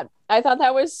about that. I thought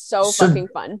that was so fucking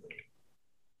fun.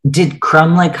 Did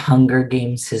Crumb like Hunger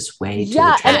Games his way to the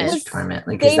Triwizard Tournament?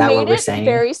 Like, is that what we're saying?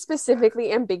 Very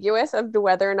specifically ambiguous of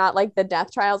whether or not like the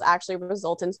Death Trials actually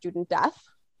result in student death.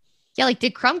 Yeah, like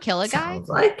did Crumb kill a guy? Sounds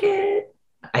like it.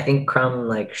 I think Crumb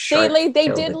like they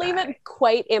did leave it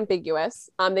quite ambiguous.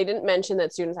 They didn't mention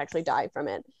that students actually died from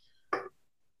it.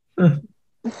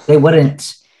 They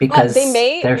wouldn't because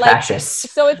they're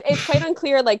fascists. So it's quite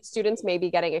unclear. Like students may be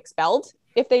getting expelled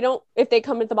if they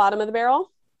come to the bottom of the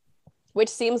barrel, which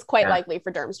seems quite likely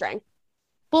for Durmstrang.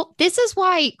 Well, this is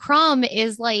why Crumb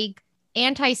is like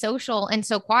antisocial and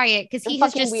so quiet because he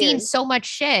has just seen so much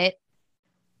shit.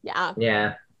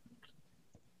 Yeah.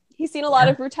 He's seen a lot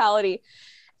of brutality,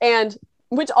 and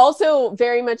which also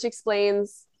very much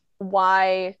explains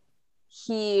why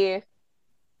he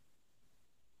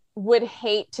would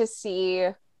hate to see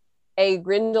a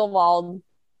Grindelwald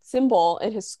symbol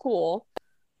in his school,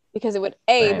 because it would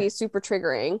be super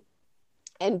triggering,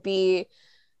 and B,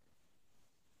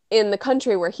 in the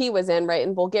country where he was in, right,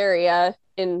 in Bulgaria,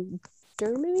 in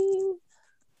Germany,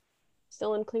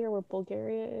 still unclear where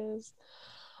Bulgaria is.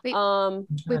 Wait,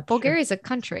 Bulgaria is a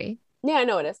country. Yeah, I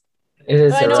know it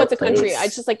is. I know it's a country. I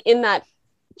just like in that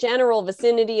general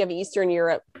vicinity of Eastern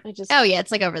Europe.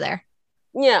 It's like over there.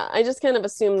 Yeah, I just kind of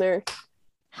assume they're.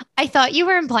 I thought you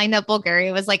were implying that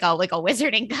Bulgaria was like a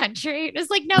wizarding country. It was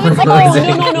like, no, it's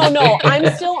no.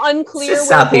 I'm still unclear where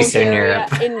Southeastern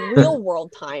Europe in real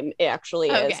world time it actually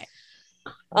is.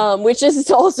 Which is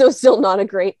also still not a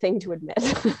great thing to admit.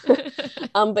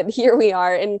 But here we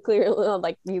are, and clearly,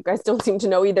 like, you guys don't seem to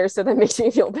know either, so that makes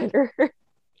me feel better.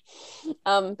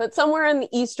 But somewhere in the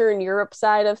Eastern Europe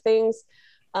side of things,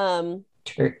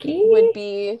 Turkey would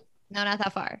be. No, not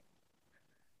that far.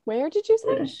 Where did you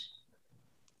say?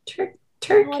 Turkey.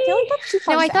 Oh, I feel like that's too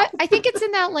far. No, I think it's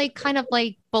in that like kind of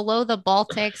like below the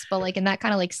Baltics, but like in that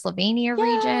kind of like Slovenia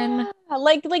region,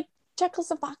 like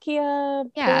Czechoslovakia.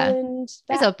 Poland,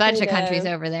 there's a bunch of countries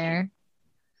over there.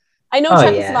 I know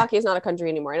Czechoslovakia is not a country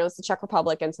anymore. I know it's the Czech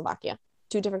Republic and Slovakia,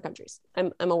 2 different countries.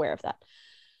 I'm aware of that.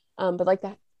 But like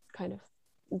that kind of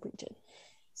region.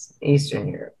 Eastern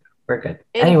Europe. We're good.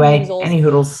 Anyway, any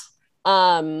hoodles.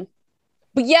 But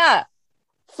yeah,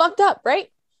 fucked up, right?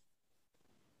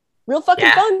 Real fucking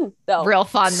fun, though. Real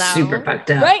fun, though. Super fucked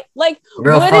up. Right? Like,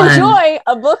 would enjoy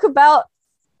a book about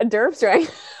a Durmstrang.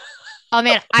 Oh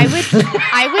man, I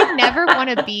would never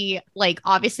want to be like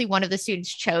obviously one of the students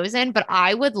chosen, but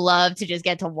I would love to just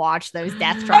get to watch those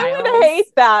death trials. I would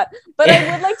hate that, but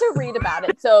I would like to read about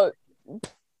it. So,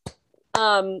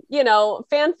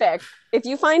 fanfic. If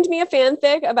you find me a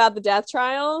fanfic about the death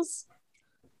trials,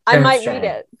 I might read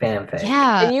it. Fanfic.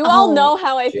 Yeah. And you all know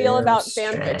how I feel about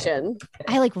fan fiction.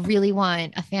 I like really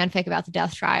want a fanfic about the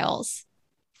death trials.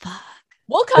 Fuck.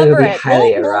 We'll cover it.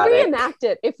 We'll reenact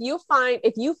it. If you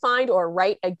find or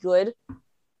write a good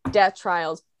death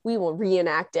trials, we will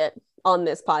reenact it on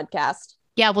this podcast.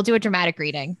 Yeah, we'll do a dramatic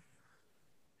reading.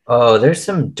 Oh, there's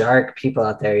some dark people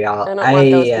out there, y'all. I don't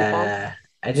want those people.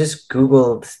 I just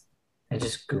googled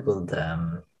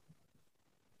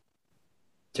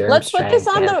Let's put this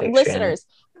on the listeners.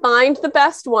 Find the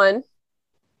best one.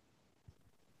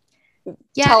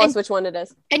 Yeah, tell us which one it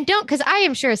is. And don't, because I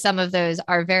am sure some of those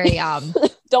are very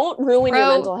don't ruin your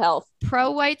mental health.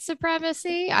 Pro white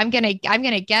supremacy. I'm gonna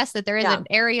guess that there is an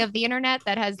area of the internet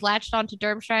that has latched onto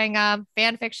Durmstrang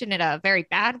fan fiction in a very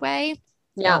bad way.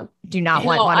 Yeah. Do not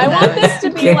want one of those. I want this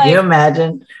to be Can you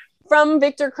imagine? From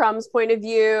Victor Crumb's point of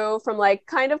view, from like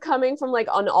kind of coming from like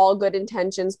an all good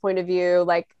intentions point of view,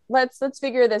 like let's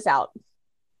figure this out.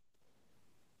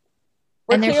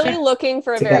 We're clearly looking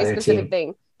for a very specific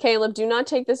thing. Caleb, do not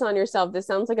take this on yourself. This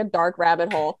sounds like a dark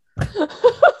rabbit hole.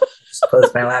 Just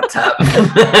close my laptop.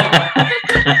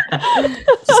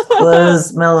 Just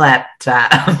close my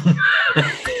laptop.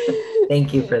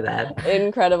 Thank you for that.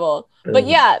 Incredible. But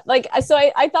yeah, like, so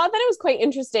I thought that it was quite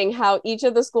interesting how each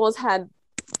of the schools had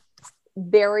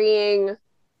varying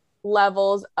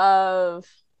levels of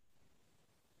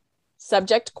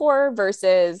subject core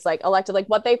versus like elective, like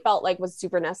what they felt like was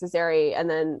super necessary, and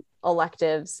then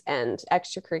electives and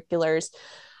extracurriculars.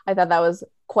 I thought that was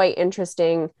quite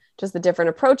interesting, just the different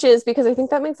approaches, because I think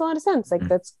that makes a lot of sense. Like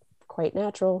that's quite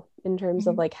natural in terms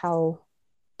of like how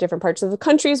different parts of the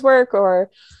countries work, or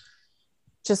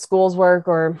just schools work,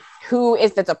 or who,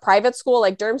 if it's a private school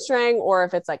like Durmstrang, or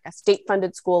if it's like a state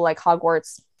funded school like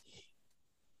Hogwarts,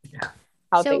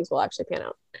 how things will actually pan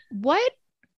out. What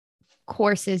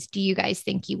courses do you guys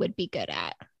think you would be good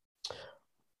at?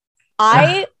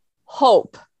 I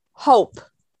hope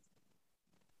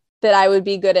that I would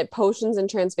be good at potions and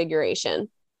transfiguration,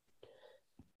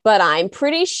 but I'm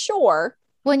pretty sure.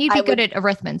 Well, and you'd be good at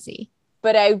arithmancy.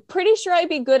 But I'm pretty sure I'd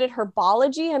be good at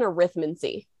herbology and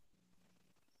arithmancy.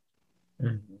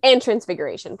 And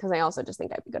transfiguration, because I also just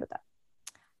think I'd be good at that.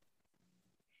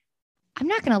 I'm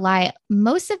not going to lie.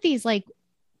 Most of these like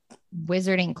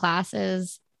wizarding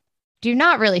classes do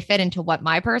not really fit into what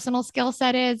my personal skill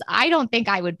set is. I don't think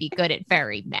I would be good at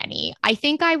very many. I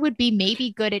think I would be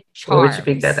maybe good at charms. What would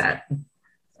you be good at?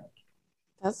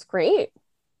 That's great.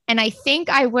 And I think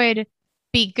I would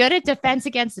be good at defense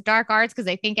against the dark arts, because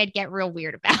I think I'd get real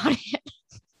weird about it.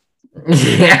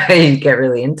 Yeah, you get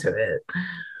really into it.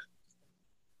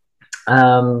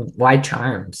 Why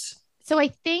charms? So I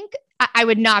think I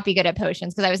would not be good at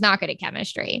potions, because I was not good at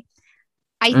chemistry.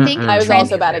 I think I was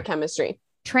also bad at chemistry.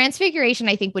 Transfiguration,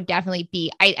 I think, would definitely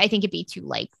be, I think it'd be too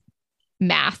like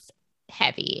math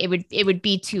heavy. It would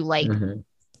be too like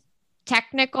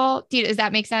technical. Does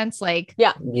that make sense? Like,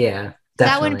 yeah.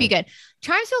 That wouldn't be good.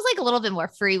 Charms feels like a little bit more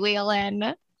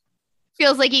freewheeling.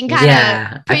 Feels like you can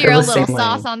kind of put your own little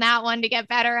sauce on that one to get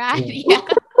better at. Yeah.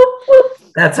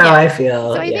 That's how I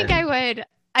feel. So I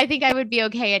think I would be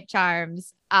okay at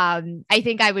charms. I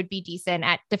think I would be decent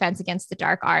at defense against the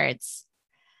dark arts.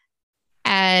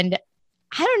 And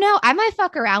I don't know, I might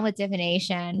fuck around with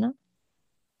divination.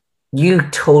 You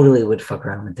totally would fuck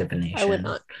around with divination. I would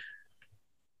not.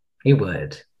 You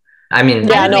would. I mean,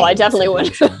 yeah, no, I definitely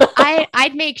would.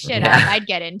 I'd make shit up. I'd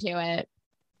get into it.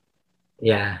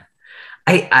 Yeah.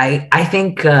 I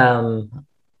think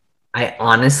I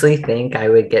honestly think I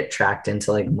would get tracked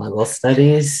into like Muggle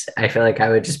studies. I feel like I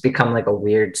would just become like a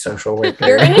weird social worker.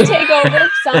 You're gonna take over,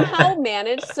 somehow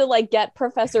manage to like get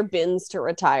Professor Binns to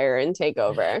retire and take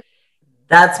over.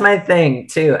 That's my thing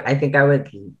too. I think I would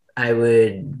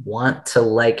want to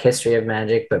like history of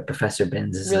magic, but Professor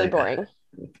Binns is really like boring.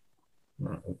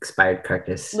 Expired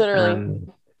practice. Literally.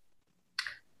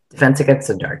 Defense against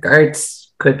the dark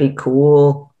arts could be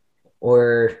cool,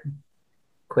 or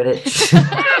Quidditch.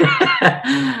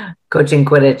 Coaching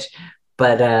Quidditch.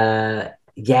 But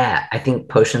yeah, I think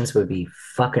potions would be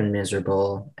fucking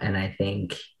miserable. And I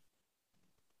think,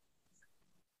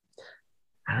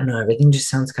 I don't know, everything just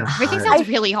sounds kind of hard. Everything sounds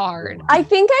really hard. I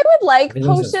think I would like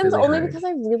potions only because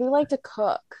I really like to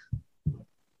cook.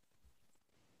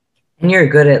 And you're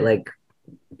good at like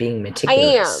being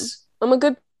meticulous. I am. I'm a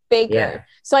good baker. Yeah.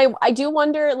 So I do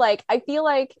wonder, like, I feel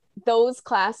like those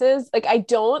classes, like, I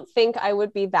don't think I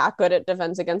would be that good at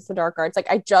defense against the dark arts. Like,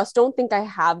 I just don't think I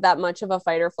have that much of a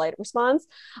fight or flight response.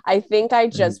 I think I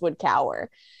just would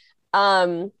cower.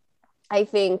 I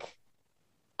think,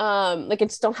 like, I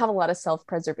just don't have a lot of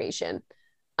self-preservation.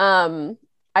 I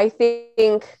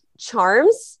think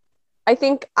charms, I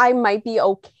think I might be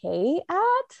okay at.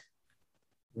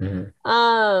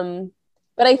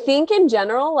 But I think in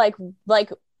general, like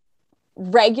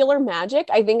regular magic,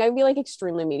 I think I'd be like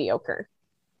extremely mediocre.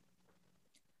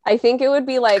 I think it would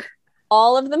be like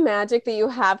all of the magic that you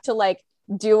have to like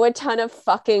do a ton of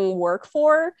fucking work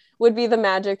for would be the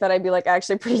magic that I'd be like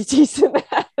actually pretty decent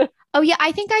at. Oh yeah,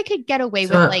 I think I could get away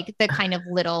with like the kind of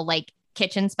little like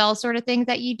kitchen spell sort of things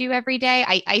that you do every day.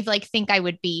 I like think I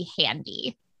would be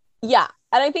handy. Yeah,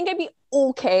 and I think I'd be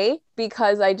okay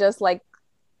because I just like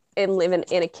and live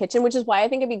in a kitchen, which is why I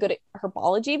think I'd be good at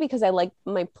herbology, because I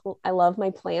love my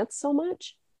plants so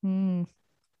much.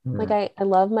 Like I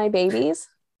love my babies.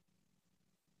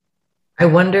 I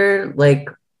wonder, like,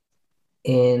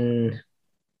 okay,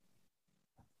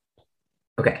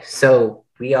 so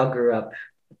we all grew up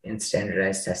in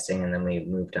standardized testing and then we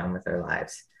moved on with our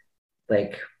lives.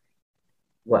 Like,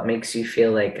 what makes you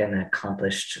feel like an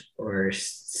accomplished or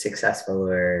successful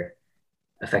or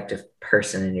effective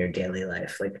person in your daily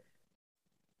life? Like,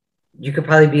 you could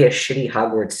probably be a shitty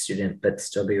Hogwarts student but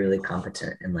still be really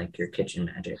competent in like your kitchen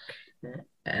magic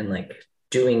and like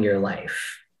doing your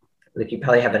life. Like, you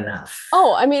probably have enough.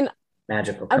 Oh, I mean,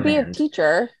 magical I'd be a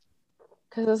teacher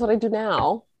because that's what I do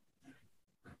now.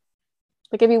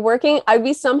 Like, I'd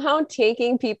be somehow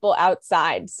taking people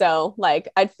outside. So like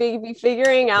I'd be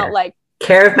figuring out like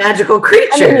care of magical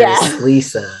creatures.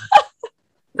 Lisa.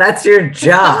 That's your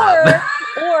job.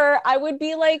 Or I would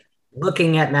be like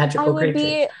looking at magical creatures.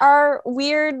 Be our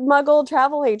weird Muggle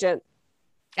travel agent.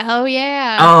 Oh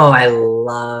yeah. Oh, I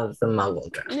love the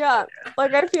Muggle travel. Yeah,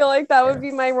 like I feel like that would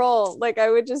be my role. Like I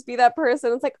would just be that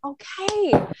person. It's like,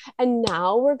 okay, and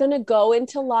now we're gonna go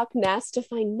into Loch Ness to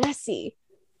find Nessie.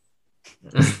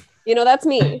 That's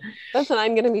me. That's what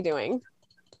I'm gonna be doing.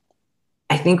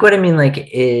 I think what I mean like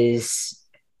is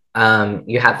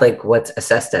you have like what's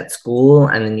assessed at school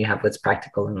and then you have what's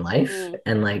practical in life.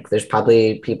 And like there's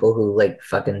probably people who like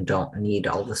fucking don't need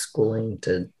all the schooling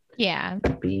to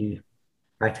be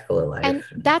practical in life. And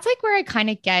that's like where I kind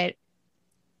of get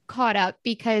caught up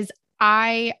because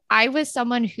I was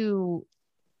someone who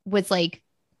was like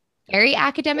very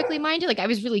academically minded. Like I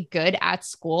was really good at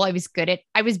school. I was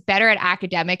better at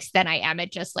academics than I am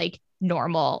at just like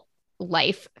normal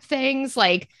life things.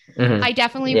 Like I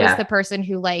definitely was the person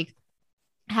who like,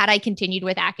 had I continued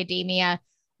with academia,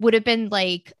 would have been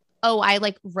like, oh, I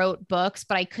like wrote books,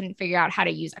 but I couldn't figure out how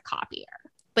to use a copier.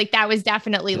 Like that was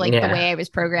definitely like the way I was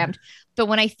programmed. But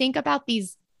when I think about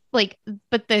these, like,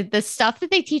 but the stuff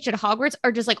that they teach at Hogwarts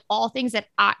are just like all things that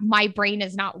my brain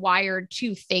is not wired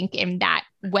to think in that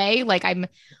way. Like I'm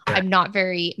not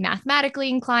very mathematically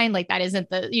inclined. Like that isn't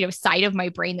the side of my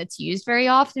brain that's used very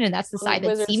often, and that's the side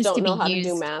that seems to be used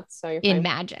to do math, so in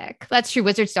magic. That's true.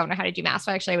 Wizards don't know how to do math,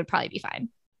 so actually I would probably be fine.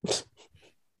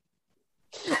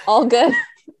 All good.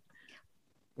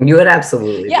 You would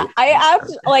absolutely. Yeah,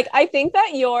 I think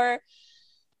that you're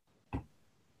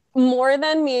more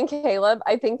than me and Caleb.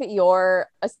 I think that your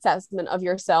assessment of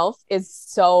yourself is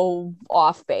so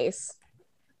off base.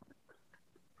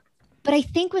 But I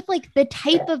think with like the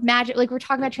type of magic, like we're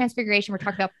talking about transfiguration, we're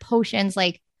talking about potions,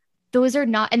 like those are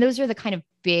not, and those are the kind of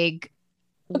big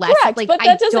lessons. Correct, like, but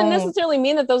that doesn't necessarily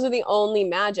mean that those are the only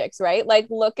magics, right? Like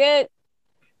look at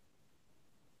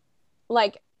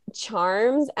like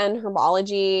charms and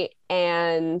herbology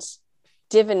and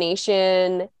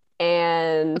divination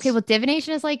and okay, well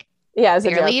divination is like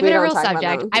barely even a real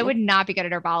subject. I would not be good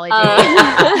at herbology.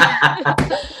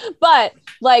 But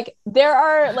like there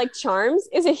are like charms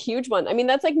is a huge one. I mean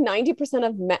that's like 90%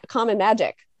 of common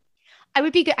magic. I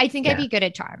would be good. I think I'd be good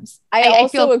at charms. I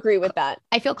also agree with that.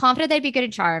 I feel confident that I'd be good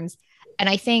at charms. And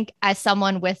I think as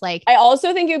someone with like, I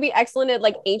also think you'd be excellent at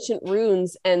like ancient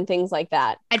runes and things like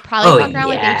that. I'd probably walk around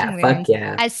with ancient runes.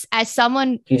 Yeah. As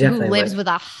someone who lives with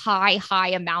a high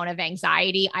amount of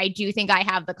anxiety, I do think I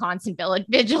have the constant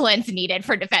vigilance needed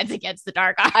for defense against the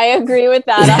dark arts. I agree with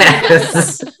that.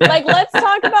 Yes. Like, let's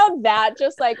talk about that.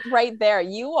 Just like right there,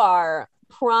 you are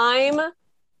prime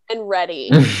and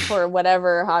ready for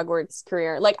whatever Hogwarts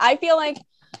career. Like, I feel like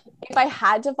if I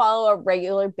had to follow a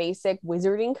regular basic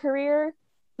wizarding career,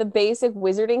 the basic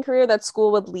wizarding career that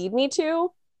school would lead me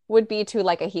to would be to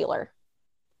like a healer.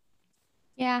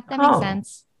 Yeah, that makes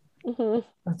sense. Mm-hmm.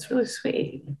 That's really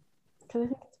sweet.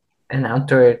 An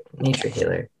outdoor nature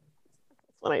healer.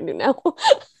 That's what I do now.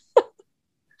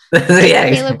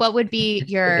 Caleb, what would be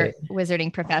your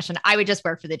wizarding profession? I would just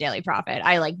work for the Daily Prophet.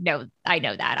 I know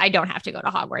that. I don't have to go to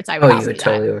Hogwarts. I would. You would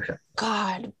totally work.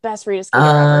 God, best Rita Skeeter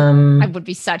ever. I would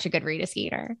be such a good Rita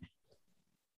Skeeter.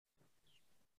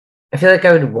 I feel like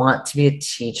I would want to be a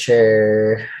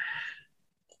teacher.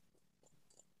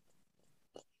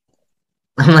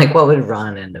 I'm like, what would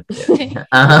Ron end up doing? You're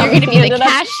going to be the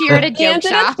cashier at a joke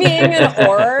shop. Being an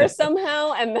auror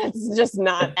somehow, and that's just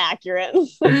not accurate.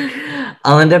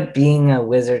 I'll end up being a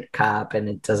wizard cop, and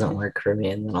it doesn't work for me,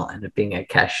 and then I'll end up being a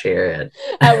cashier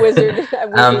at Wizards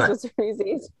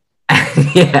Wizards.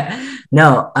 Yeah.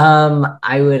 No,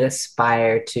 I would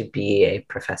aspire to be a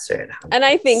professor at Hogwarts. And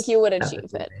I think you would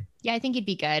achieve it. Yeah, I think you'd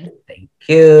be good. Thank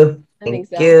you.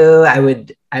 Thank you.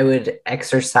 I would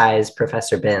exercise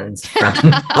Professor Binns from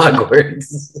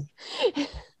Hogwarts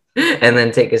and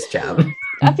then take his job.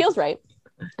 That feels right.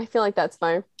 I feel like that's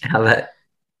fine. How about?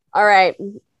 All right.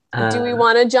 Do we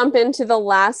want to jump into the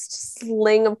last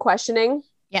sling of questioning?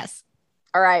 Yes.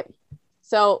 All right.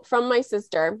 So from my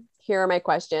sister, here are my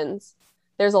questions.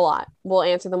 There's a lot. We'll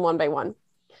answer them one by one.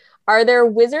 Are there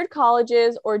wizard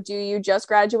colleges, or do you just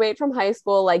graduate from high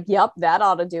school like, yep, that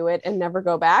ought to do it, and never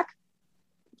go back?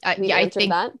 Yeah, I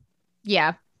think that.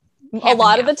 Yeah. A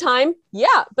lot of the time,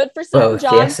 yeah. But for some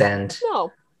jobs, yes and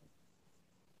no.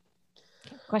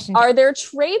 Question. Are there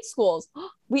trade schools?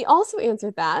 We also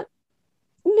answered that.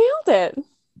 Nailed it.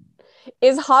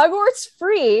 Is Hogwarts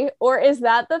free, or is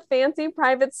that the fancy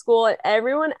private school and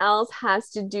everyone else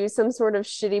has to do some sort of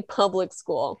shitty public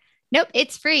school? Nope,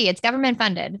 it's free. It's government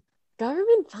funded.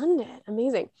 Government funded.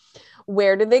 Amazing.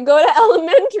 Where did they go to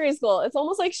elementary school? It's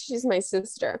almost like she's my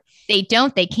sister. They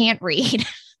can't read.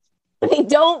 We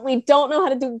don't know how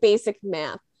to do basic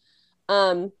math.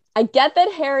 I get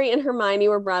that Harry and Hermione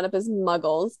were brought up as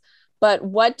muggles, but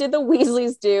what did the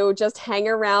Weasleys do? Just hang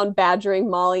around badgering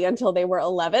Molly until they were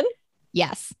 11?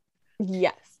 Yes.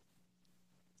 Yes.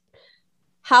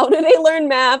 How do they learn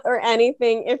math or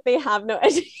anything if they have no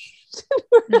education?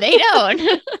 They don't.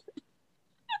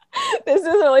 This is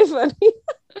really funny.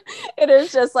 It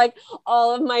is just like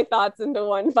all of my thoughts into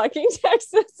one fucking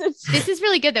text message. This is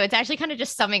really good, though. It's actually kind of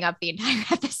just summing up the entire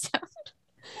episode.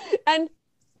 And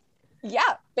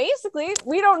yeah, basically,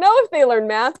 we don't know if they learn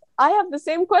math. I have the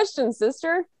same question,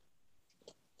 sister.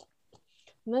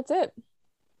 And that's it.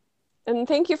 And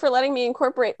thank you for letting me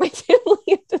incorporate my family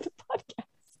into the podcast.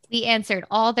 We answered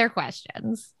all their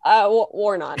questions.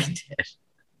 Or not.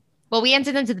 Well, we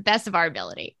answered them to the best of our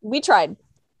ability. We tried.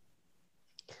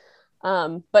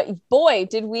 But boy,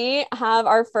 did we have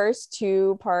our first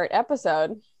 2-part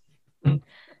episode. Can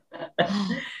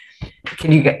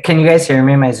you guys hear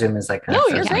me? My Zoom is like No,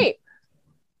 you're great.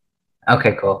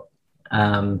 Okay, cool.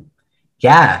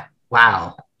 Yeah.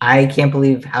 Wow. I can't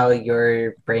believe how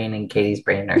your brain and Katie's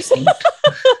brain are synced.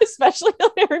 Especially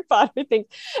on Harry Potter things.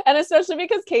 And especially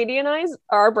because Katie and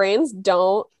our brains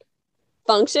don't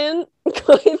function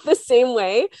quite the same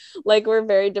way. Like, we're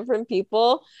very different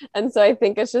people. And so I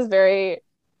think it's just very,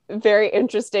 very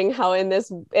interesting how in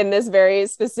this very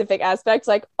specific aspect,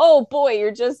 like, oh boy,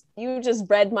 you just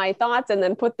read my thoughts and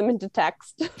then put them into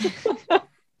text.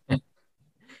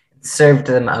 Served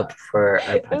them up for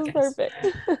our podcast. It was perfect.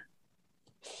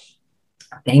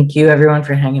 Thank you, everyone,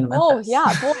 for hanging with us. Oh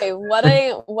yeah, boy, what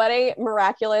a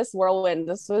miraculous whirlwind!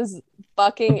 This was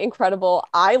fucking incredible.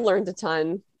 I learned a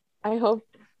ton. I hope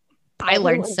I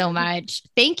learned so much.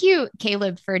 Thank you,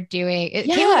 Caleb, for doing.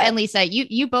 Yeah. Caleb and Lisa,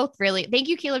 you both really. Thank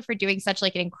you, Caleb, for doing such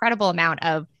like an incredible amount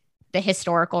of the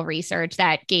historical research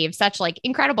that gave such like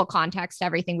incredible context to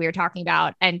everything we were talking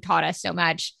about and taught us so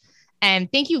much.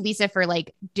 And thank you, Lisa, for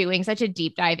like doing such a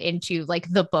deep dive into like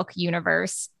the book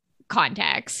universe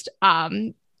context.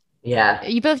 Yeah,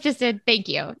 you both just did. Thank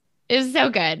you. It was so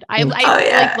good. I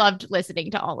like loved listening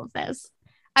to all of this.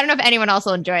 I don't know if anyone else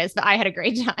will enjoy this, but I had a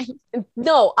great time.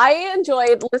 No, I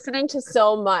enjoyed listening to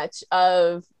so much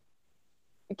of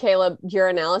Caleb, your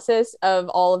analysis of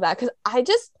all of that,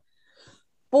 because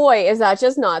boy, is that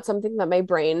just not something that my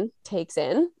brain takes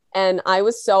in. And I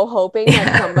was so hoping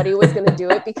that somebody was going to do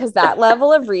it, because that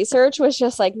level of research was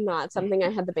just like not something I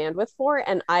had the bandwidth for.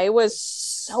 And I was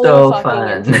so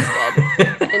fucking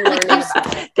interested in learning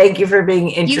about it. Thank you for being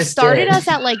interested. You started us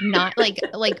at like not like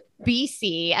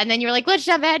BC, and then you're like, let's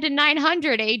jump ahead to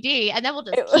 900 AD, and then we'll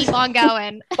just keep on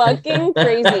going. Fucking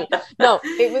crazy. No,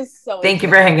 it was so. Thank you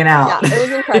for hanging out. Yeah, it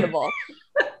was incredible.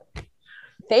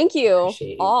 Thank you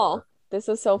all. This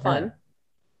was so fun. Yeah.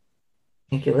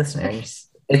 Thank you, listeners.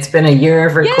 It's been a year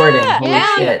of recording. Yeah,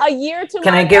 Holy shit. A year to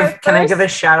Can I give a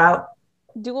shout out?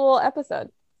 Dual episode.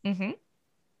 Mm-hmm.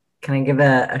 Can I give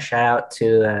a shout out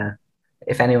to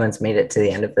if anyone's made it to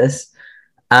the end of this?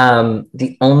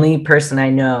 The only person I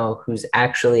know who's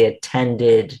actually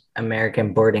attended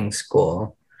American boarding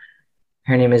school.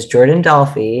 Her name is Jordan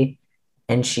Dolphy,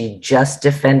 and she just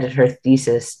defended her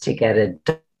thesis to get a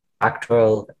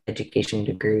doctoral education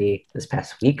degree this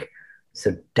past week.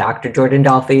 So Dr. Jordan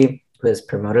Dolphy, who has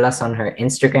promoted us on her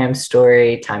Instagram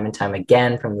story time and time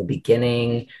again from the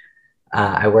beginning.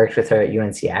 I worked with her at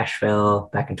UNC Asheville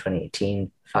back in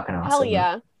 2018. Fucking awesome. Hell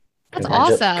yeah. That's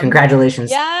awesome. Congratulations.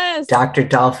 Yes. Dr.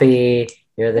 Dolphy,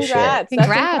 you're the Congrats. shit.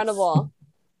 That's incredible.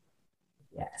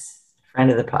 Yes. Friend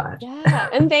of the pod. Yeah.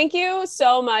 And thank you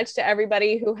so much to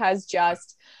everybody who has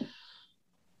just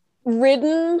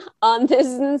ridden on this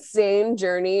insane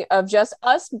journey of just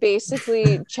us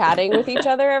basically chatting with each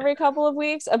other every couple of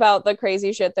weeks about the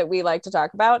crazy shit that we like to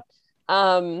talk about.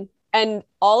 And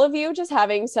all of you just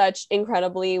having such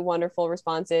incredibly wonderful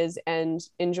responses and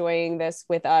enjoying this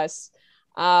with us.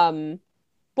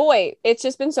 Boy, it's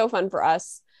just been so fun for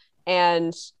us.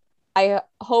 And I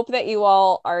hope that you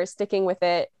all are sticking with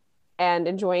it and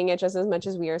enjoying it just as much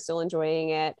as we are still enjoying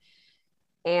it.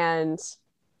 And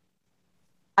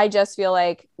I just feel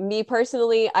like, me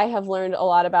personally, I have learned a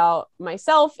lot about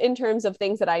myself in terms of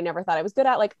things that I never thought I was good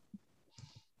at. Like,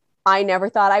 I never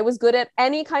thought I was good at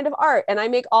any kind of art, and I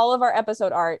make all of our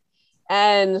episode art.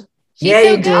 And yeah,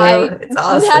 you do. It's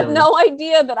awesome. I had no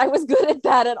idea that I was good at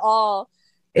that at all.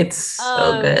 It's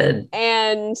so good.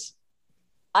 And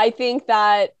I think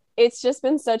that it's just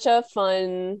been such a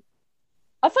fun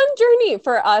journey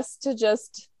for us to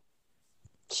just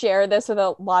share this with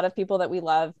a lot of people that we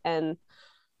love and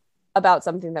about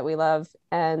something that we love.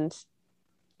 And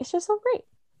it's just so great.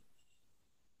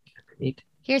 Agreed.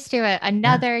 Here's to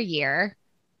another year,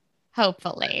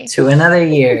 hopefully. To another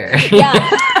year.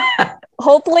 Yeah.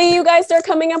 hopefully you guys are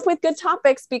coming up with good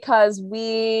topics because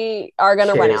we are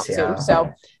going to run out soon.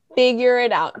 So figure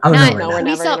it out. Oh,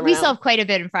 we still have quite a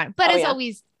bit in front, but as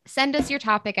always, send us your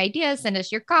topic ideas, send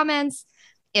us your comments.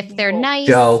 If they're nice,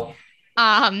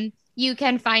 you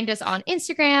can find us on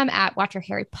Instagram at Watch Our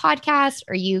Harry Podcast,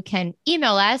 or you can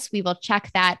email us. We will check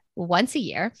that once a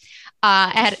year.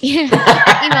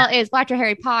 Email is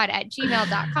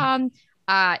watchourharrypod@gmail.com.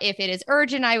 If it is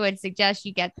urgent, I would suggest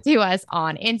you get to us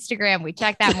on Instagram. We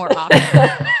check that more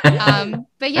often.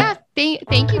 But yeah,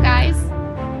 thank you guys.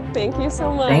 Thank you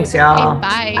so much. Thanks, y'all. Okay,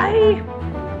 bye. Bye.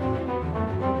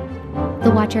 The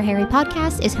Watch Our Harry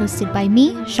podcast is hosted by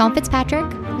me, Sean Fitzpatrick,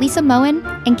 Lisa Moen,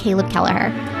 and Caleb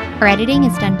Kelleher. Our editing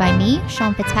is done by me,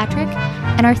 Sean Fitzpatrick,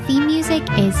 and our theme music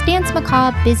is Dance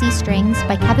Macabre Busy Strings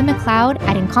by Kevin MacLeod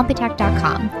at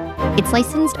Incompetech.com. It's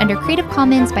licensed under Creative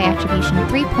Commons by Attribution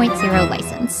 3.0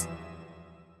 license.